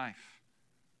my life.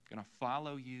 I'm going to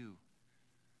follow you.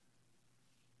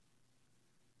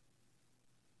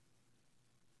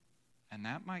 And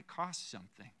that might cost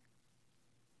something.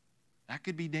 That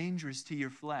could be dangerous to your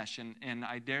flesh, and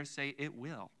I dare say it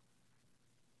will.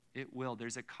 It will.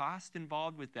 There's a cost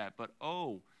involved with that, but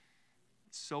oh,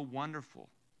 it's so wonderful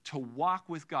to walk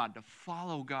with God, to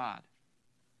follow God,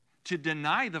 to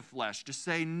deny the flesh, to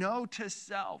say no to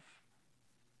self,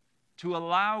 to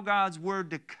allow God's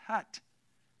word to cut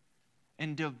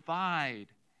and divide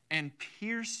and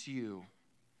pierce you.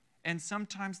 And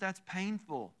sometimes that's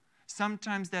painful.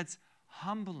 Sometimes that's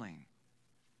humbling.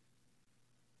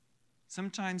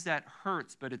 Sometimes that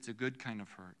hurts, but it's a good kind of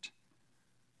hurt.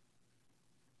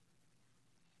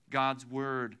 God's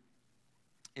word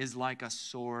is like a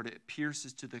sword. It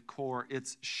pierces to the core.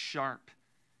 It's sharp.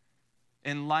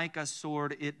 And like a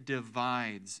sword, it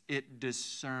divides. It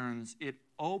discerns. It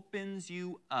opens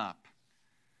you up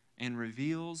and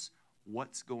reveals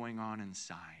what's going on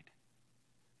inside.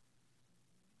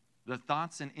 The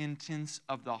thoughts and intents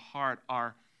of the heart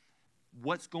are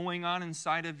what's going on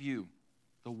inside of you.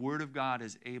 The Word of God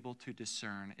is able to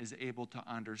discern, is able to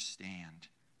understand.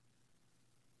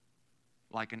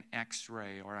 Like an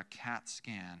X-ray or a CAT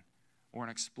scan or an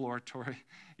exploratory,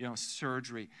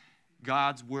 surgery.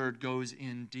 God's Word goes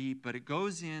in deep, but it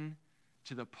goes in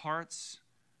to the parts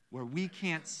where we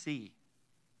can't see,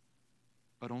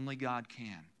 but only God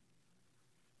can.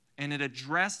 And it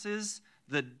addresses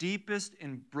the deepest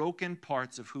and broken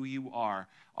parts of who you are.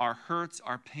 Our hurts,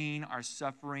 our pain, our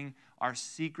suffering, our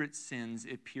secret sins,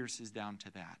 it pierces down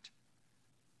to that.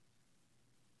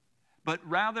 But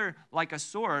rather like a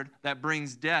sword that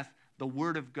brings death, the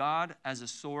Word of God as a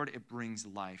sword, it brings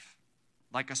life.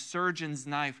 Like a surgeon's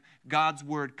knife, God's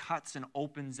Word cuts and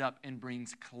opens up and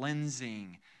brings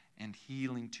cleansing and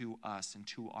healing to us and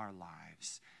to our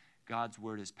lives. God's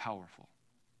Word is powerful.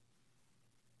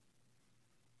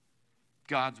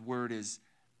 God's Word is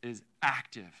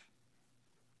active.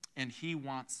 And He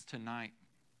wants tonight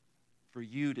for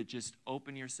you to just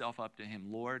open yourself up to Him.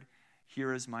 Lord,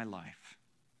 here is my life.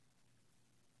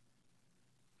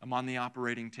 I'm on the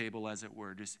operating table, as it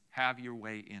were. Just have your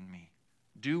way in me.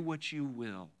 Do what you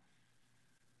will.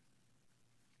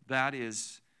 That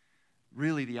is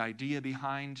really the idea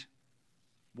behind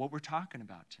what we're talking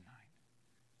about tonight.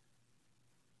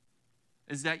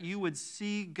 Is that you would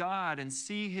see God and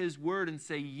see His Word and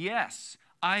say, yes,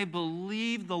 I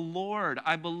believe the Lord.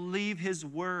 I believe His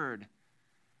Word.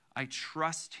 I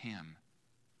trust Him.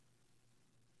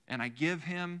 And I give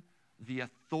Him the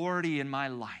authority in my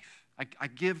life. I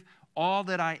give all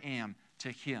that I am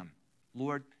to Him.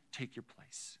 Lord, take your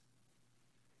place.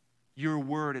 Your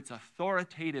Word, it's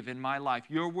authoritative in my life.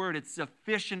 Your Word, it's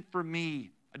sufficient for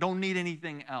me. I don't need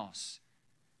anything else.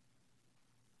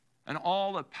 And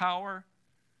all the power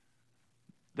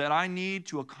that I need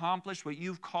to accomplish what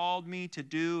you've called me to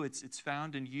do, it's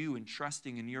found in you and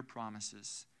trusting in your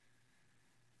promises.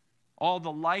 All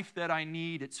the life that I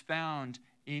need, it's found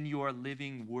in your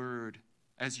living Word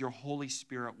as your Holy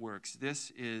Spirit works.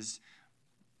 This is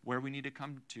where we need to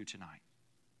come to tonight.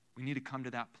 We need to come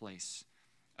to that place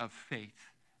of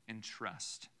faith and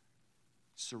trust,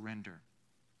 surrender.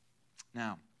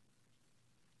 Now,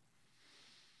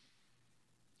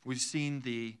 we've seen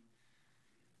the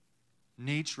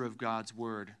nature of God's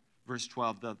Word. Verse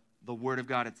 12, the Word of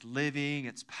God, it's living,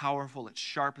 it's powerful, it's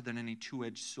sharper than any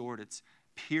two-edged sword. It's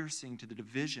piercing to the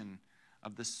division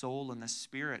of the soul and the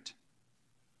spirit,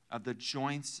 of the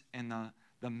joints and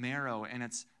the marrow, and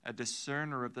it's a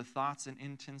discerner of the thoughts and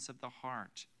intents of the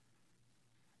heart.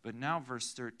 But now,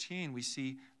 verse 13, we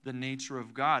see the nature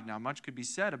of God. Now, much could be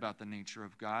said about the nature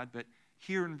of God, but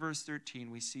here in verse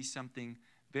 13, we see something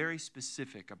very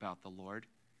specific about the Lord.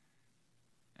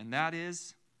 And that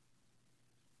is,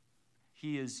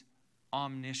 He is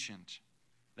omniscient.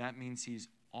 That means He's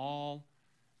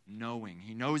all-knowing.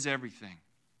 He knows everything.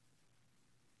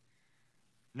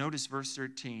 Notice verse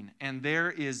 13. And there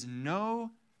is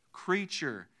no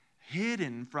creature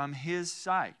hidden from His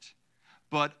sight,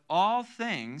 but all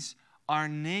things are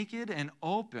naked and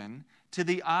open to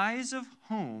the eyes of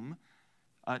whom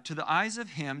to the eyes of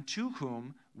him to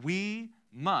whom we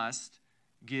must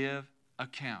give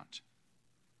account.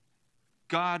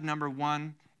 God, number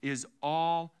one, is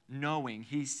all-knowing.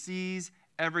 He sees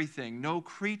everything. No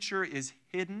creature is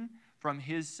hidden from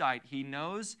his sight. He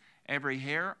knows every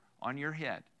hair on your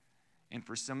head. And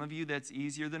for some of you, that's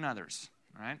easier than others,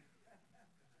 right?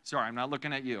 Sorry, I'm not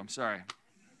looking at you. I'm sorry.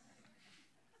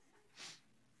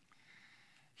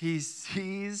 He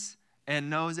sees and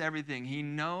knows everything. He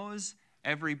knows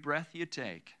every breath you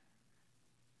take.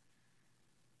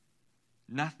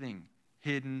 Nothing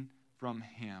hidden from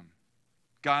him.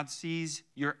 God sees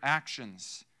your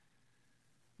actions.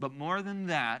 But more than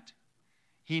that,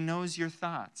 he knows your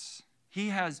thoughts. He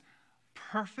has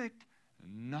perfect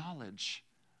knowledge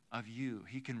of you.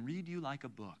 He can read you like a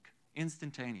book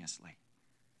instantaneously.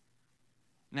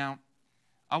 Now,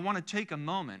 I want to take a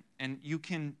moment, and you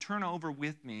can turn over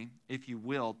with me, if you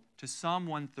will, to Psalm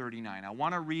 139. I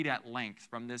want to read at length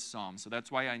from this psalm, so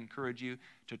that's why I encourage you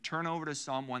to turn over to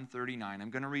Psalm 139. I'm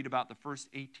going to read about the first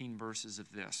 18 verses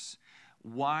of this.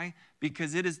 Why?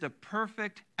 Because it is the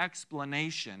perfect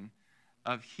explanation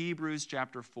of Hebrews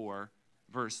chapter 4,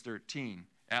 verse 13,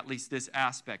 at least this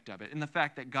aspect of it, and the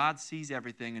fact that God sees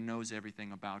everything and knows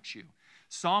everything about you.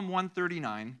 Psalm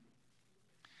 139.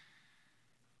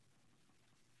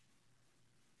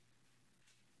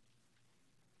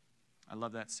 I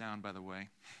love that sound, by the way.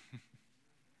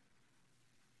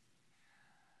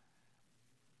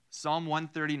 Psalm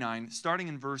 139, starting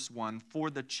in verse 1, for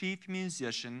the chief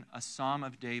musician, a psalm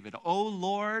of David. O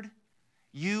Lord,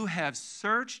 you have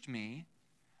searched me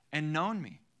and known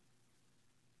me.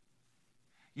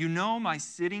 You know my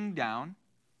sitting down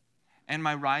and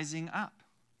my rising up.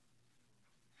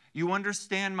 You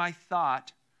understand my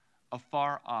thought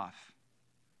afar off.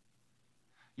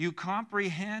 You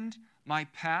comprehend my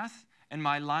path and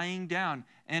my lying down,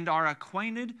 and are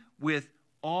acquainted with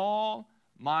all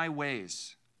my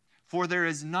ways. For there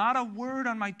is not a word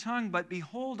on my tongue, but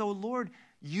behold, O Lord,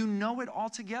 you know it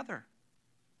altogether.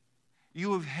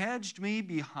 You have hedged me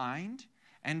behind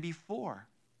and before,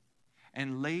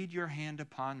 and laid your hand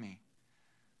upon me.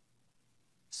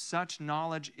 Such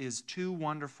knowledge is too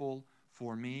wonderful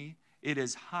for me. It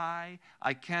is high,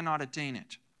 I cannot attain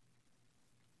it.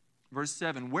 Verse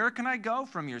 7, where can I go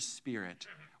from your spirit?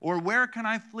 Or where can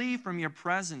I flee from your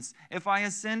presence? If I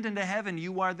ascend into heaven,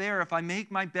 you are there. If I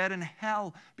make my bed in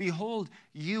hell, behold,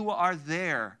 you are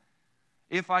there.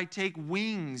 If I take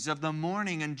wings of the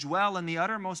morning and dwell in the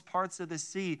uttermost parts of the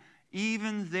sea,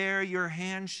 even there your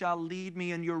hand shall lead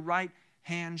me, and your right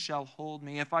hand shall hold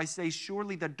me. If I say,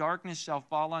 surely the darkness shall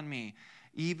fall on me,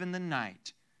 even the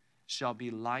night shall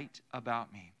be light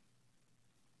about me.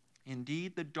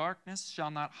 Indeed, the darkness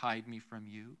shall not hide me from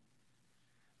you,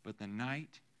 but the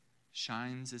night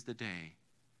shines as the day.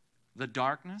 The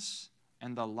darkness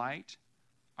and the light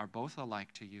are both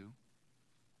alike to you.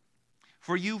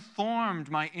 For you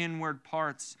formed my inward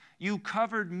parts. You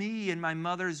covered me in my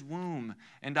mother's womb,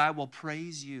 and I will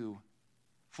praise you.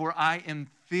 For I am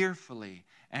fearfully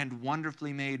and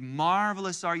wonderfully made.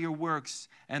 Marvelous are your works,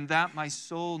 and that my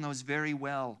soul knows very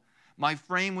well. My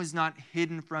frame was not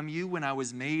hidden from you when I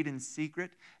was made in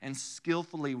secret and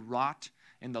skillfully wrought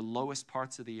in the lowest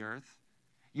parts of the earth.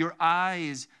 Your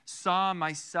eyes saw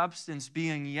my substance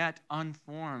being yet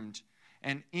unformed,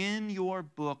 and in your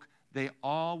book they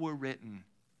all were written,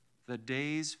 the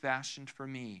days fashioned for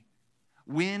me,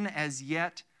 when as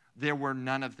yet there were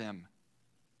none of them.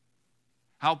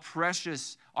 How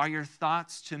precious are your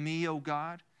thoughts to me, O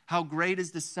God! How great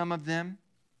is the sum of them!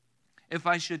 If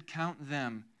I should count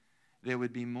them, they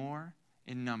would be more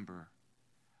in number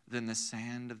than the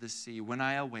sand of the sea. When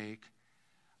I awake,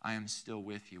 I am still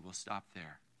with you. We'll stop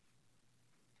there.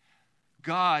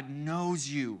 God knows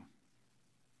you.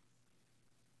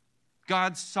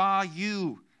 God saw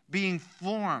you being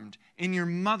formed in your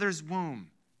mother's womb.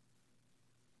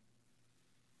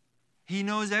 He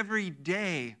knows every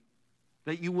day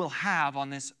that you will have on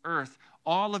this earth.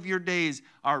 All of your days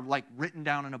are like written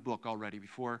down in a book already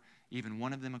before even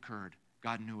one of them occurred.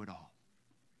 God knew it all.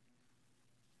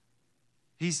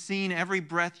 He's seen every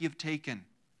breath you've taken.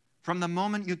 From the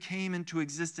moment you came into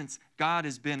existence, God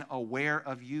has been aware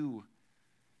of you.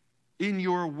 In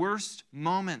your worst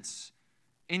moments,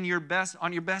 on your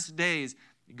best days,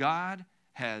 God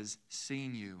has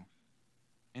seen you.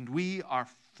 And we are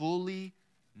fully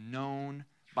known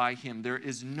by him. There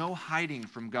is no hiding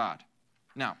from God.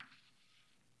 Now,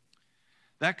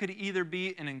 that could either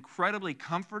be an incredibly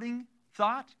comforting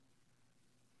thought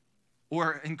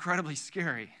or incredibly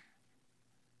scary.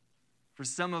 For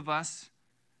some of us,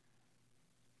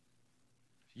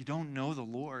 if you don't know the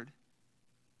Lord,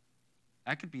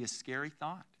 that could be a scary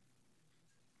thought.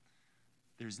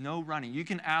 There's no running. You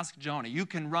can ask Jonah. You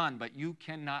can run, but you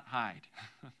cannot hide.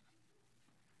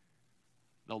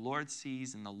 The Lord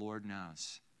sees and the Lord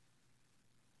knows.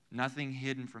 Nothing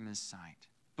hidden from his sight.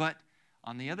 But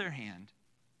on the other hand,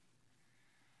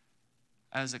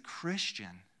 as a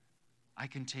Christian, I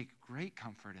can take great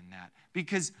comfort in that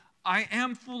because I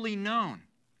am fully known.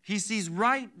 He sees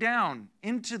right down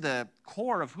into the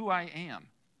core of who I am.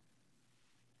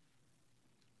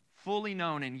 Fully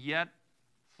known and yet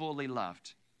fully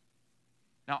loved.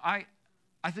 Now, I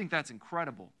think that's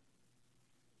incredible.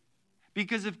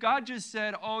 Because if God just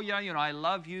said, oh, yeah, I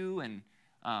love you,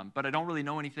 but I don't really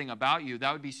know anything about you,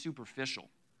 that would be superficial.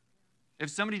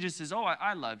 If somebody just says, oh,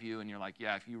 I love you, and you're like,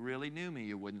 yeah, if you really knew me,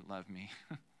 you wouldn't love me.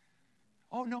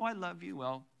 Oh, no, I love you.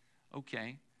 Well,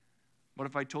 okay. What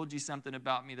if I told you something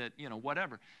about me that,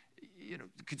 whatever,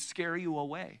 could scare you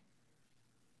away?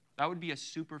 That would be a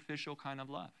superficial kind of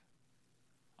love.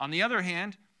 On the other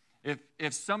hand,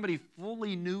 if somebody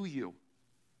fully knew you,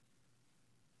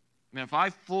 if I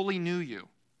fully knew you,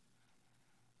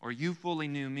 or you fully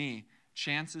knew me,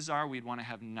 chances are we'd want to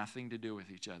have nothing to do with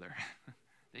each other.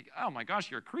 Oh my gosh,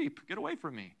 you're a creep. Get away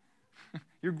from me.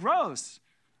 You're gross.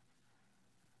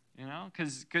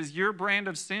 Because your brand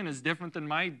of sin is different than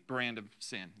my brand of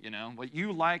sin. What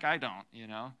you like, I don't,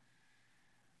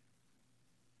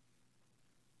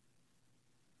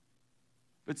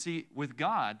 But see, with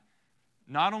God,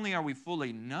 not only are we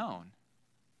fully known,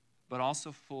 but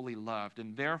also fully loved.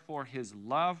 And therefore, his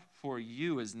love for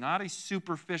you is not a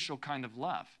superficial kind of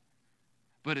love,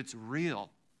 but it's real,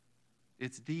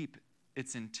 it's deep,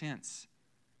 it's intense.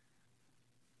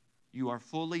 You are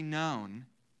fully known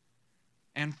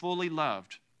and fully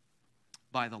loved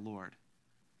by the Lord.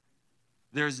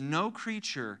 There's no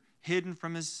creature hidden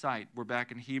from his sight. We're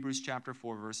back in Hebrews chapter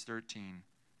 4, verse 13.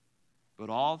 But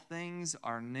all things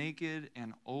are naked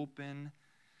and open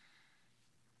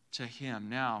to him.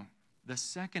 Now, the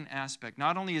second aspect,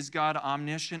 not only is God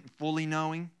omniscient, fully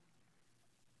knowing,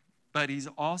 but he's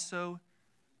also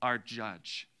our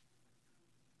judge.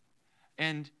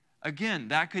 And again,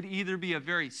 that could either be a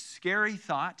very scary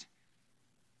thought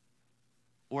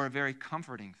or a very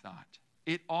comforting thought.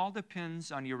 It all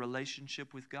depends on your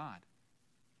relationship with God.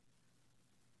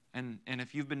 And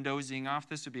if you've been dozing off,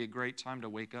 this would be a great time to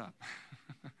wake up.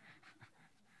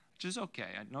 Which is okay.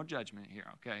 No judgment here,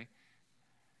 okay?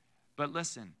 But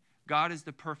listen, God is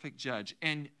the perfect judge.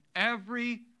 And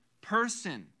every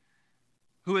person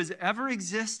who has ever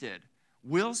existed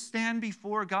will stand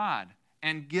before God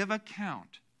and give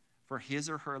account for his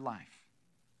or her life.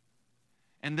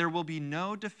 And there will be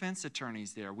no defense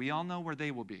attorneys there. We all know where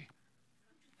they will be.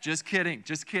 Just kidding,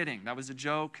 just kidding. That was a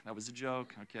joke,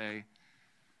 okay?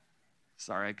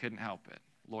 Sorry, I couldn't help it.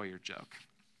 Lawyer joke.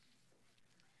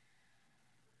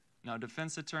 Now,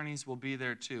 defense attorneys will be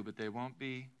there too, but they won't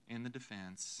be in the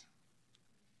defense.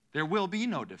 There will be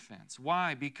no defense.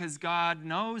 Why? Because God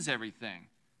knows everything.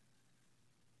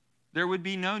 There would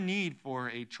be no need for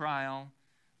a trial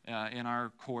in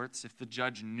our courts if the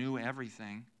judge knew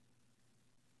everything.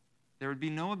 There would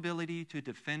be no ability to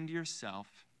defend yourself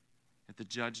if the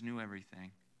judge knew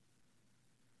everything.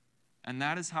 And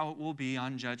that is how it will be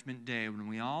on Judgment Day when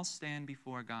we all stand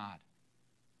before God.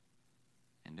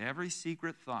 And every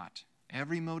secret thought,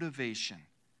 every motivation,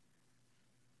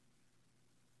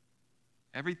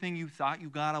 everything you thought you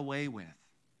got away with,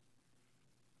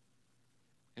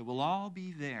 it will all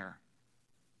be there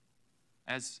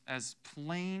as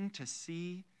plain to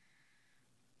see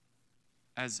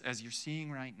as you're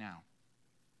seeing right now.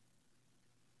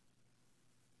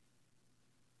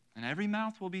 And every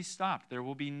mouth will be stopped. There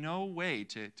will be no way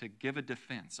to give a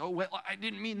defense. Oh, well, I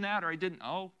didn't mean that, or I didn't.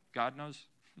 Oh, God knows.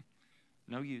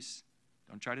 No use.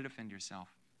 Don't try to defend yourself.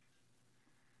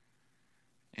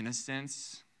 In a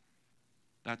sense,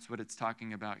 that's what it's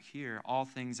talking about here. All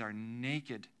things are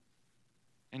naked.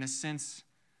 In a sense,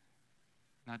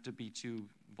 not to be too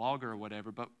vulgar or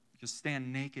whatever, but just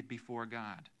stand naked before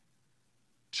God.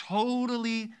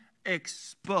 Totally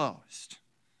exposed.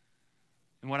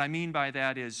 And what I mean by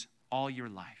that is all your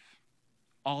life,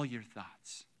 all your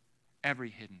thoughts, every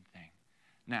hidden thing.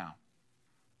 Now,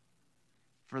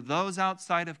 for those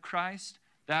outside of Christ,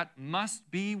 that must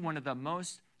be one of the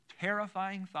most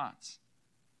terrifying thoughts.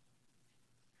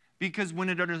 Because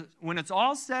when it's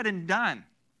all said and done,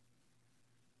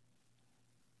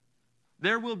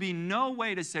 there will be no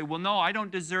way to say, well, no, I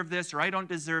don't deserve this or I don't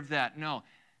deserve that. No.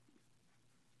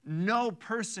 No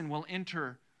person will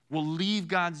leave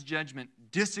God's judgment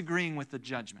disagreeing with the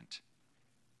judgment.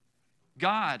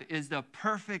 God is the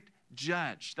perfect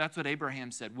judge. That's what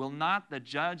Abraham said. Will not the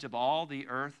judge of all the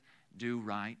earth do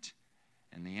right?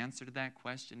 And the answer to that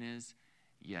question is,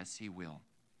 yes, he will.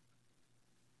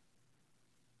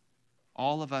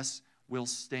 All of us will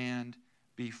stand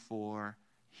before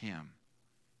him.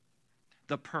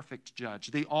 The perfect judge,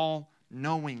 the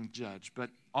all-knowing judge, but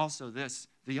also this,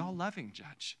 the all-loving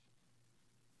judge.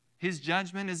 His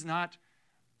judgment is not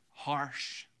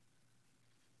harsh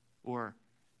or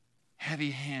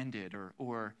heavy-handed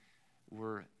or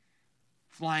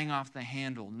flying off the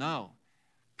handle. No,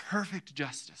 perfect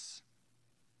justice.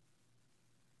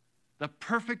 The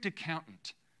perfect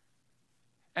accountant.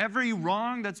 Every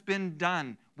wrong that's been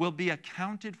done will be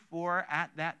accounted for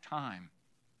at that time.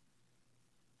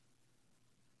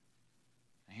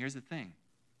 And here's the thing.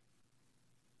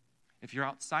 If you're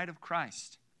outside of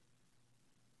Christ,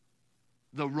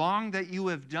 the wrong that you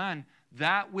have done,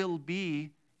 that will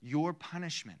be your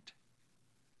punishment.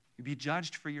 You'll be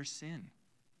judged for your sin.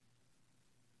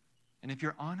 And if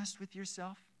you're honest with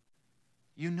yourself,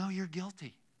 you know you're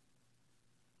guilty.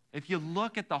 If you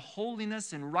look at the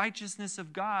holiness and righteousness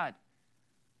of God,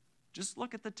 just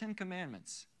look at the 10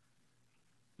 Commandments.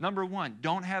 Number 1,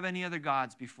 don't have any other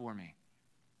gods before me.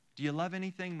 Do you love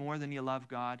anything more than you love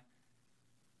God?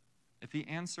 If the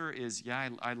answer is, yeah,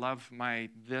 I love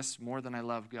this more than I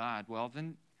love God, well,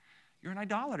 then you're an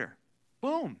idolater.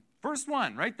 Boom. First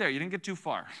one, right there. You didn't get too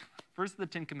far. First of the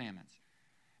 10 Commandments.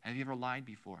 Have you ever lied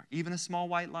before? Even a small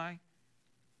white lie?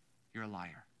 You're a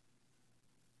liar.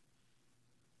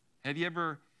 Have you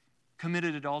ever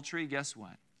committed adultery? Guess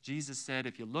what? Jesus said,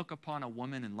 if you look upon a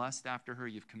woman and lust after her,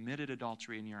 you've committed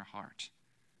adultery in your heart.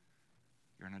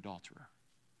 You're an adulterer.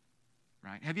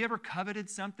 Right? Have you ever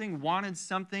coveted something, wanted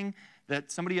something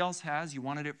that somebody else has? You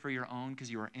wanted it for your own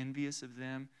because you are envious of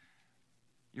them?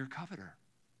 You're a coveter.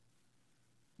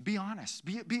 Be honest.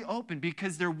 Be open,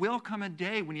 because there will come a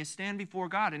day when you stand before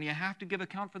God and you have to give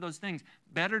account for those things.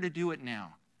 Better to do it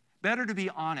now. Better to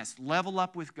be honest. Level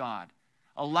up with God.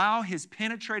 Allow his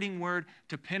penetrating word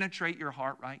to penetrate your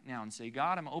heart right now and say,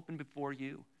 God, I'm open before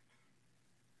you.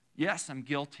 Yes, I'm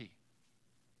guilty.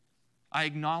 I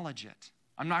acknowledge it.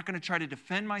 I'm not going to try to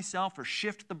defend myself or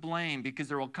shift the blame, because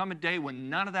there will come a day when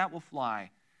none of that will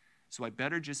fly. So I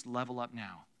better just level up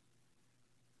now.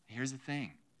 Here's the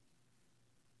thing.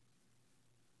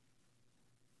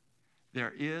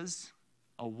 There is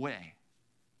a way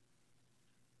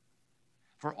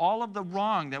for all of the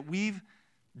wrong that we've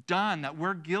done, that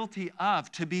we're guilty of,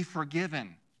 to be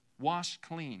forgiven, washed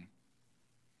clean.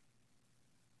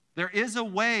 There is a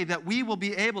way that we will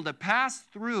be able to pass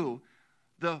through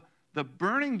the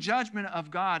burning judgment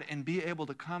of God and be able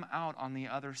to come out on the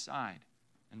other side.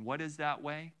 And what is that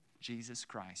way? Jesus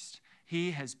Christ.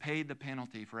 He has paid the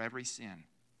penalty for every sin.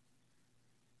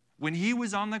 When he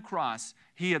was on the cross,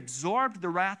 he absorbed the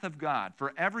wrath of God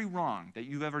for every wrong that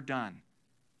you've ever done.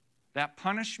 That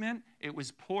punishment, it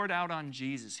was poured out on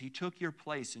Jesus. He took your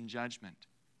place in judgment.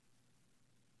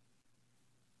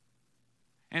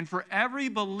 And for every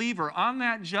believer on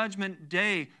that judgment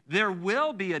day, there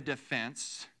will be a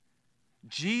defense.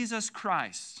 Jesus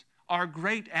Christ, our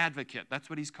great advocate. That's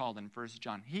what he's called in 1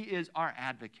 John. He is our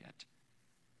advocate.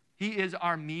 He is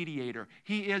our mediator.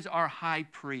 He is our high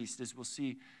priest, as we'll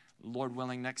see, Lord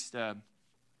willing, next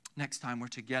time we're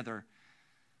together.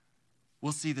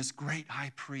 We'll see this great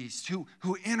high priest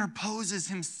who interposes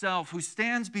himself, who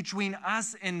stands between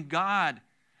us and God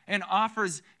and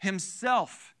offers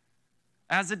himself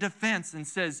as a defense and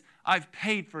says, I've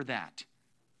paid for that.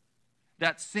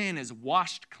 That sin is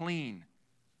washed clean.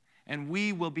 And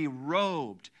we will be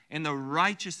robed in the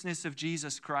righteousness of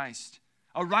Jesus Christ.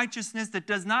 A righteousness that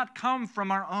does not come from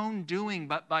our own doing,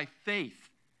 but by faith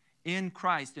in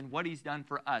Christ and what he's done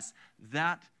for us.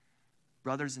 That,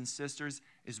 brothers and sisters,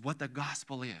 is what the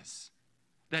gospel is.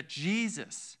 That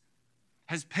Jesus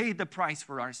has paid the price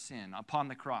for our sin upon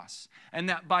the cross. And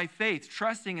that by faith,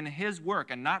 trusting in his work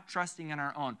and not trusting in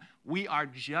our own, we are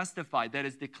justified. That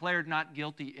is declared not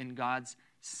guilty in God's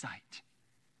sight.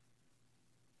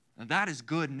 Now that is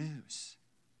good news.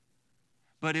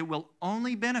 But it will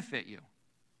only benefit you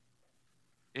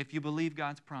if you believe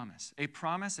God's promise. A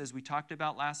promise, as we talked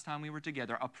about last time we were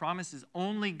together, a promise is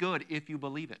only good if you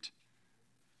believe it.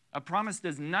 A promise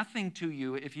does nothing to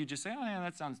you if you just say, oh yeah,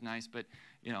 that sounds nice, but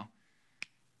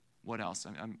what else?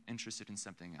 I'm interested in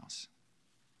something else.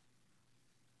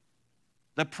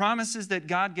 The promises that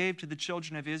God gave to the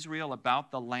children of Israel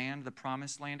about the land, the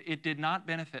promised land, it did not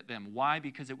benefit them. Why?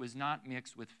 Because it was not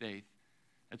mixed with faith.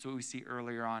 That's what we see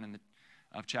earlier on in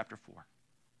chapter 4.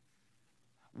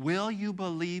 Will you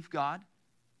believe God?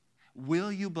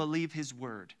 Will you believe his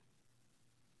word?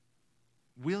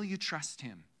 Will you trust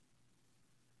him?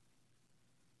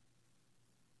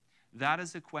 That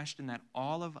is a question that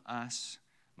all of us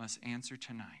must answer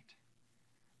tonight.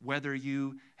 Whether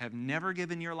you have never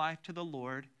given your life to the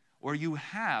Lord, or you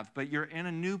have, but you're in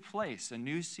a new place, a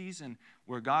new season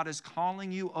where God is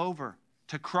calling you over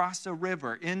to cross a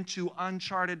river into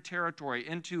uncharted territory,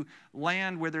 into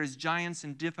land where there's giants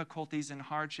and difficulties and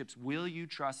hardships. Will you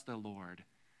trust the Lord?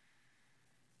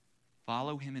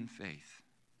 Follow him in faith.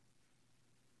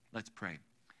 Let's pray.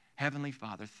 Heavenly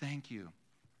Father, thank you.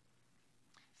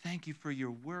 Thank you for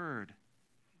your word.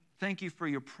 Thank you for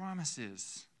your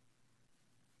promises.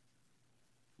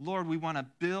 Lord, we want to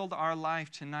build our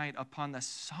life tonight upon the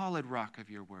solid rock of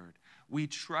your word. We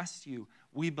trust you.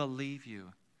 We believe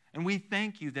you. And we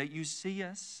thank you that you see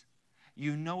us,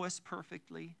 you know us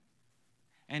perfectly,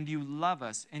 and you love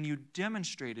us, and you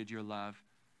demonstrated your love,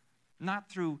 not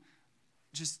through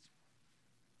just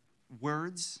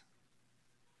words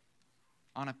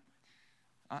on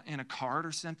in a card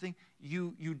or something.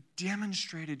 You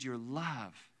demonstrated your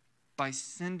love by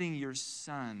sending your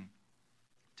Son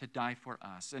to die for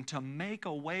us and to make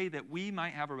a way that we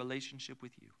might have a relationship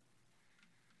with you.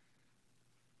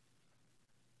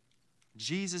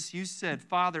 Jesus, you said,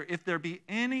 Father, if there be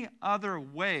any other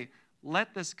way,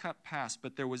 let this cup pass.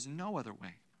 But there was no other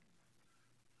way.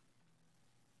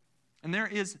 And there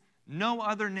is no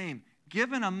other name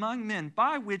given among men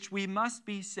by which we must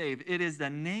be saved. It is the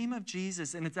name of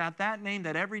Jesus, and it's at that name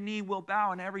that every knee will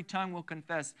bow and every tongue will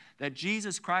confess that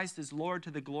Jesus Christ is Lord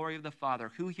to the glory of the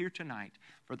Father. Who here tonight,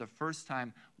 for the first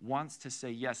time, wants to say,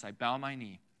 yes, I bow my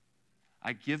knee.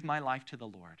 I give my life to the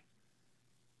Lord.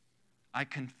 I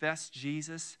confess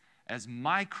Jesus as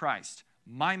my Christ,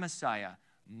 my Messiah,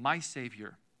 my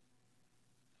Savior.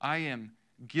 I am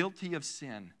guilty of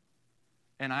sin,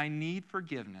 and I need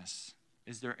forgiveness.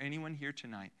 Is there anyone here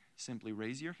tonight? Simply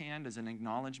raise your hand as an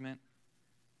acknowledgement.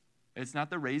 It's not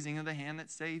the raising of the hand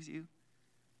that saves you,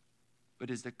 but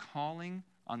is the calling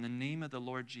on the name of the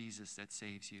Lord Jesus that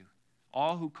saves you.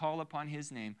 All who call upon his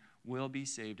name will be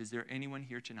saved. Is there anyone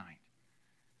here tonight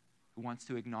who wants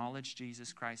to acknowledge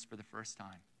Jesus Christ for the first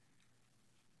time?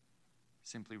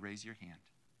 Simply raise your hand.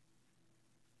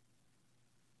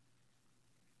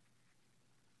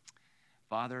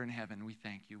 Father in heaven, we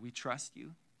thank you. We trust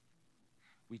you.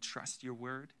 We trust your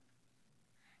word.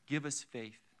 Give us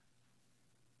faith.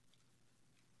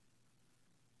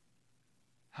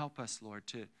 Help us, Lord,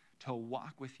 to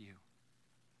walk with you.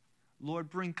 Lord,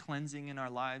 bring cleansing in our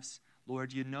lives.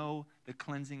 Lord, you know the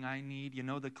cleansing I need. You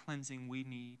know the cleansing we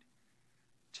need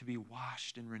to be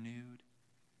washed and renewed,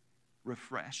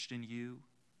 refreshed in you.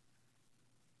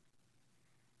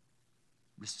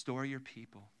 Restore your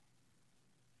people.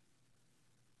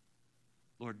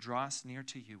 Lord, draw us near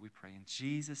to you, we pray. In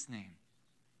Jesus' name,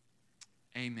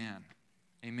 amen.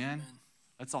 Amen.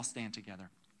 Let's all stand together.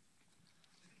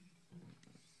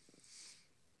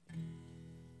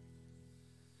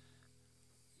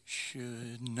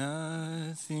 Should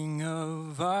nothing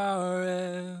of our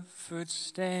efforts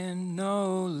stand,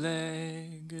 no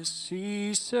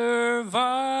legacy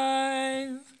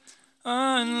survive,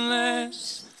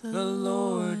 unless the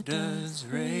Lord does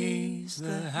raise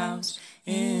the house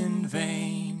in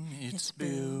vain, its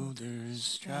builders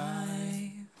strive.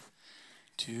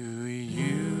 To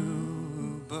you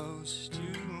who boast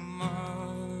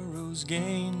tomorrow's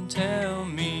gain, tell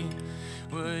me,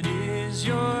 what is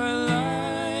your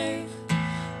life?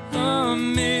 A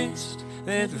mist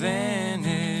that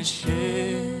vanishes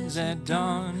at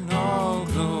dawn. All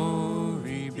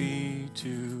glory be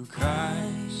to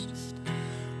Christ.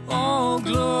 All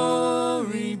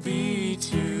glory be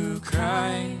to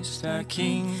Christ our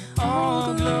King.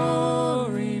 All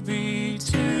glory be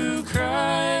to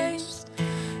Christ.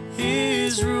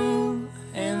 His rule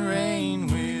and reign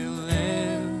will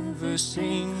ever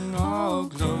sing. All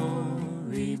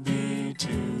glory be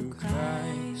to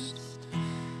Christ.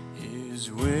 His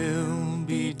will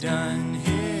be done,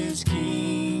 his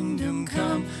kingdom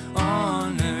come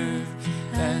on earth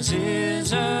as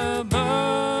is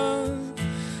above.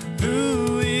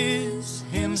 Who is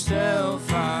himself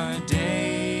our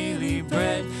daily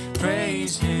bread?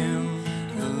 Praise him,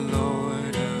 the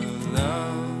Lord of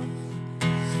love.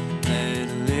 Let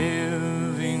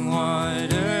living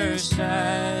water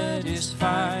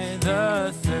satisfy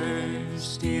the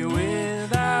thirsty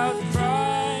without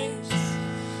price.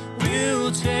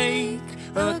 We'll take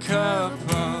a cup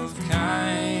of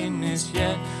kindness,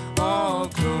 yet all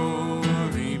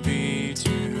glory be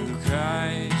to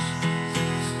Christ.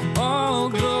 All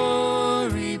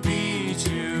glory be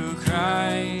to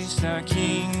Christ our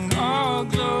King. All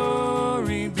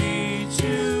glory be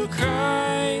to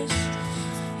Christ.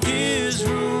 His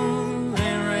rule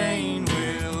and reign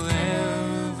will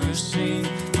ever sing.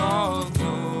 All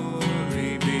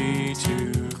glory be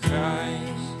to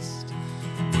Christ.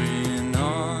 When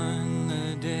on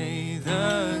the day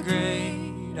the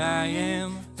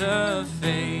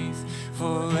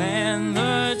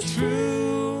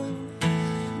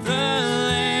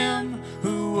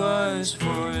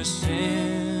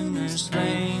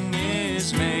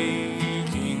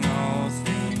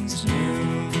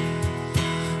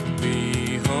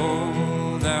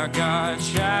God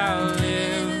shall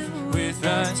live with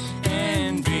us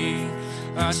and be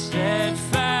a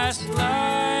steadfast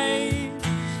light,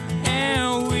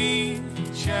 and we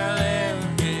shall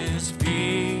ever His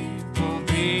people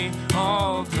be.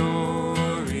 All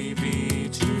glory be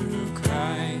to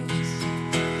Christ.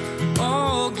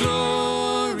 All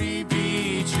glory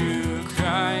be to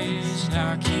Christ,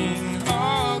 our King.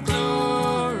 All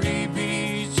glory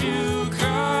be to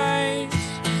Christ.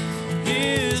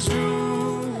 His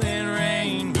rule and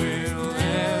reign will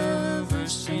ever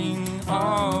sing.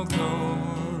 All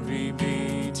glory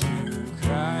be to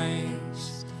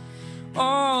Christ.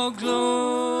 All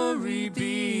glory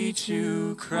be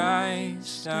to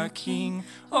Christ, our King.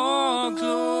 All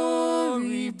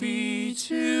glory be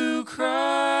to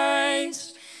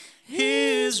Christ.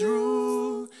 His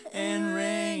rule and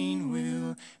reign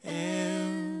will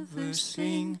ever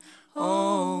sing.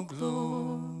 All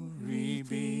glory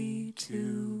be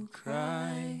to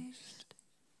Christ.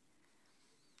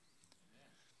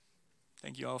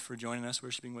 Thank you all for joining us,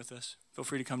 worshiping with us. Feel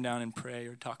free to come down and pray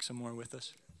or talk some more with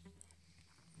us.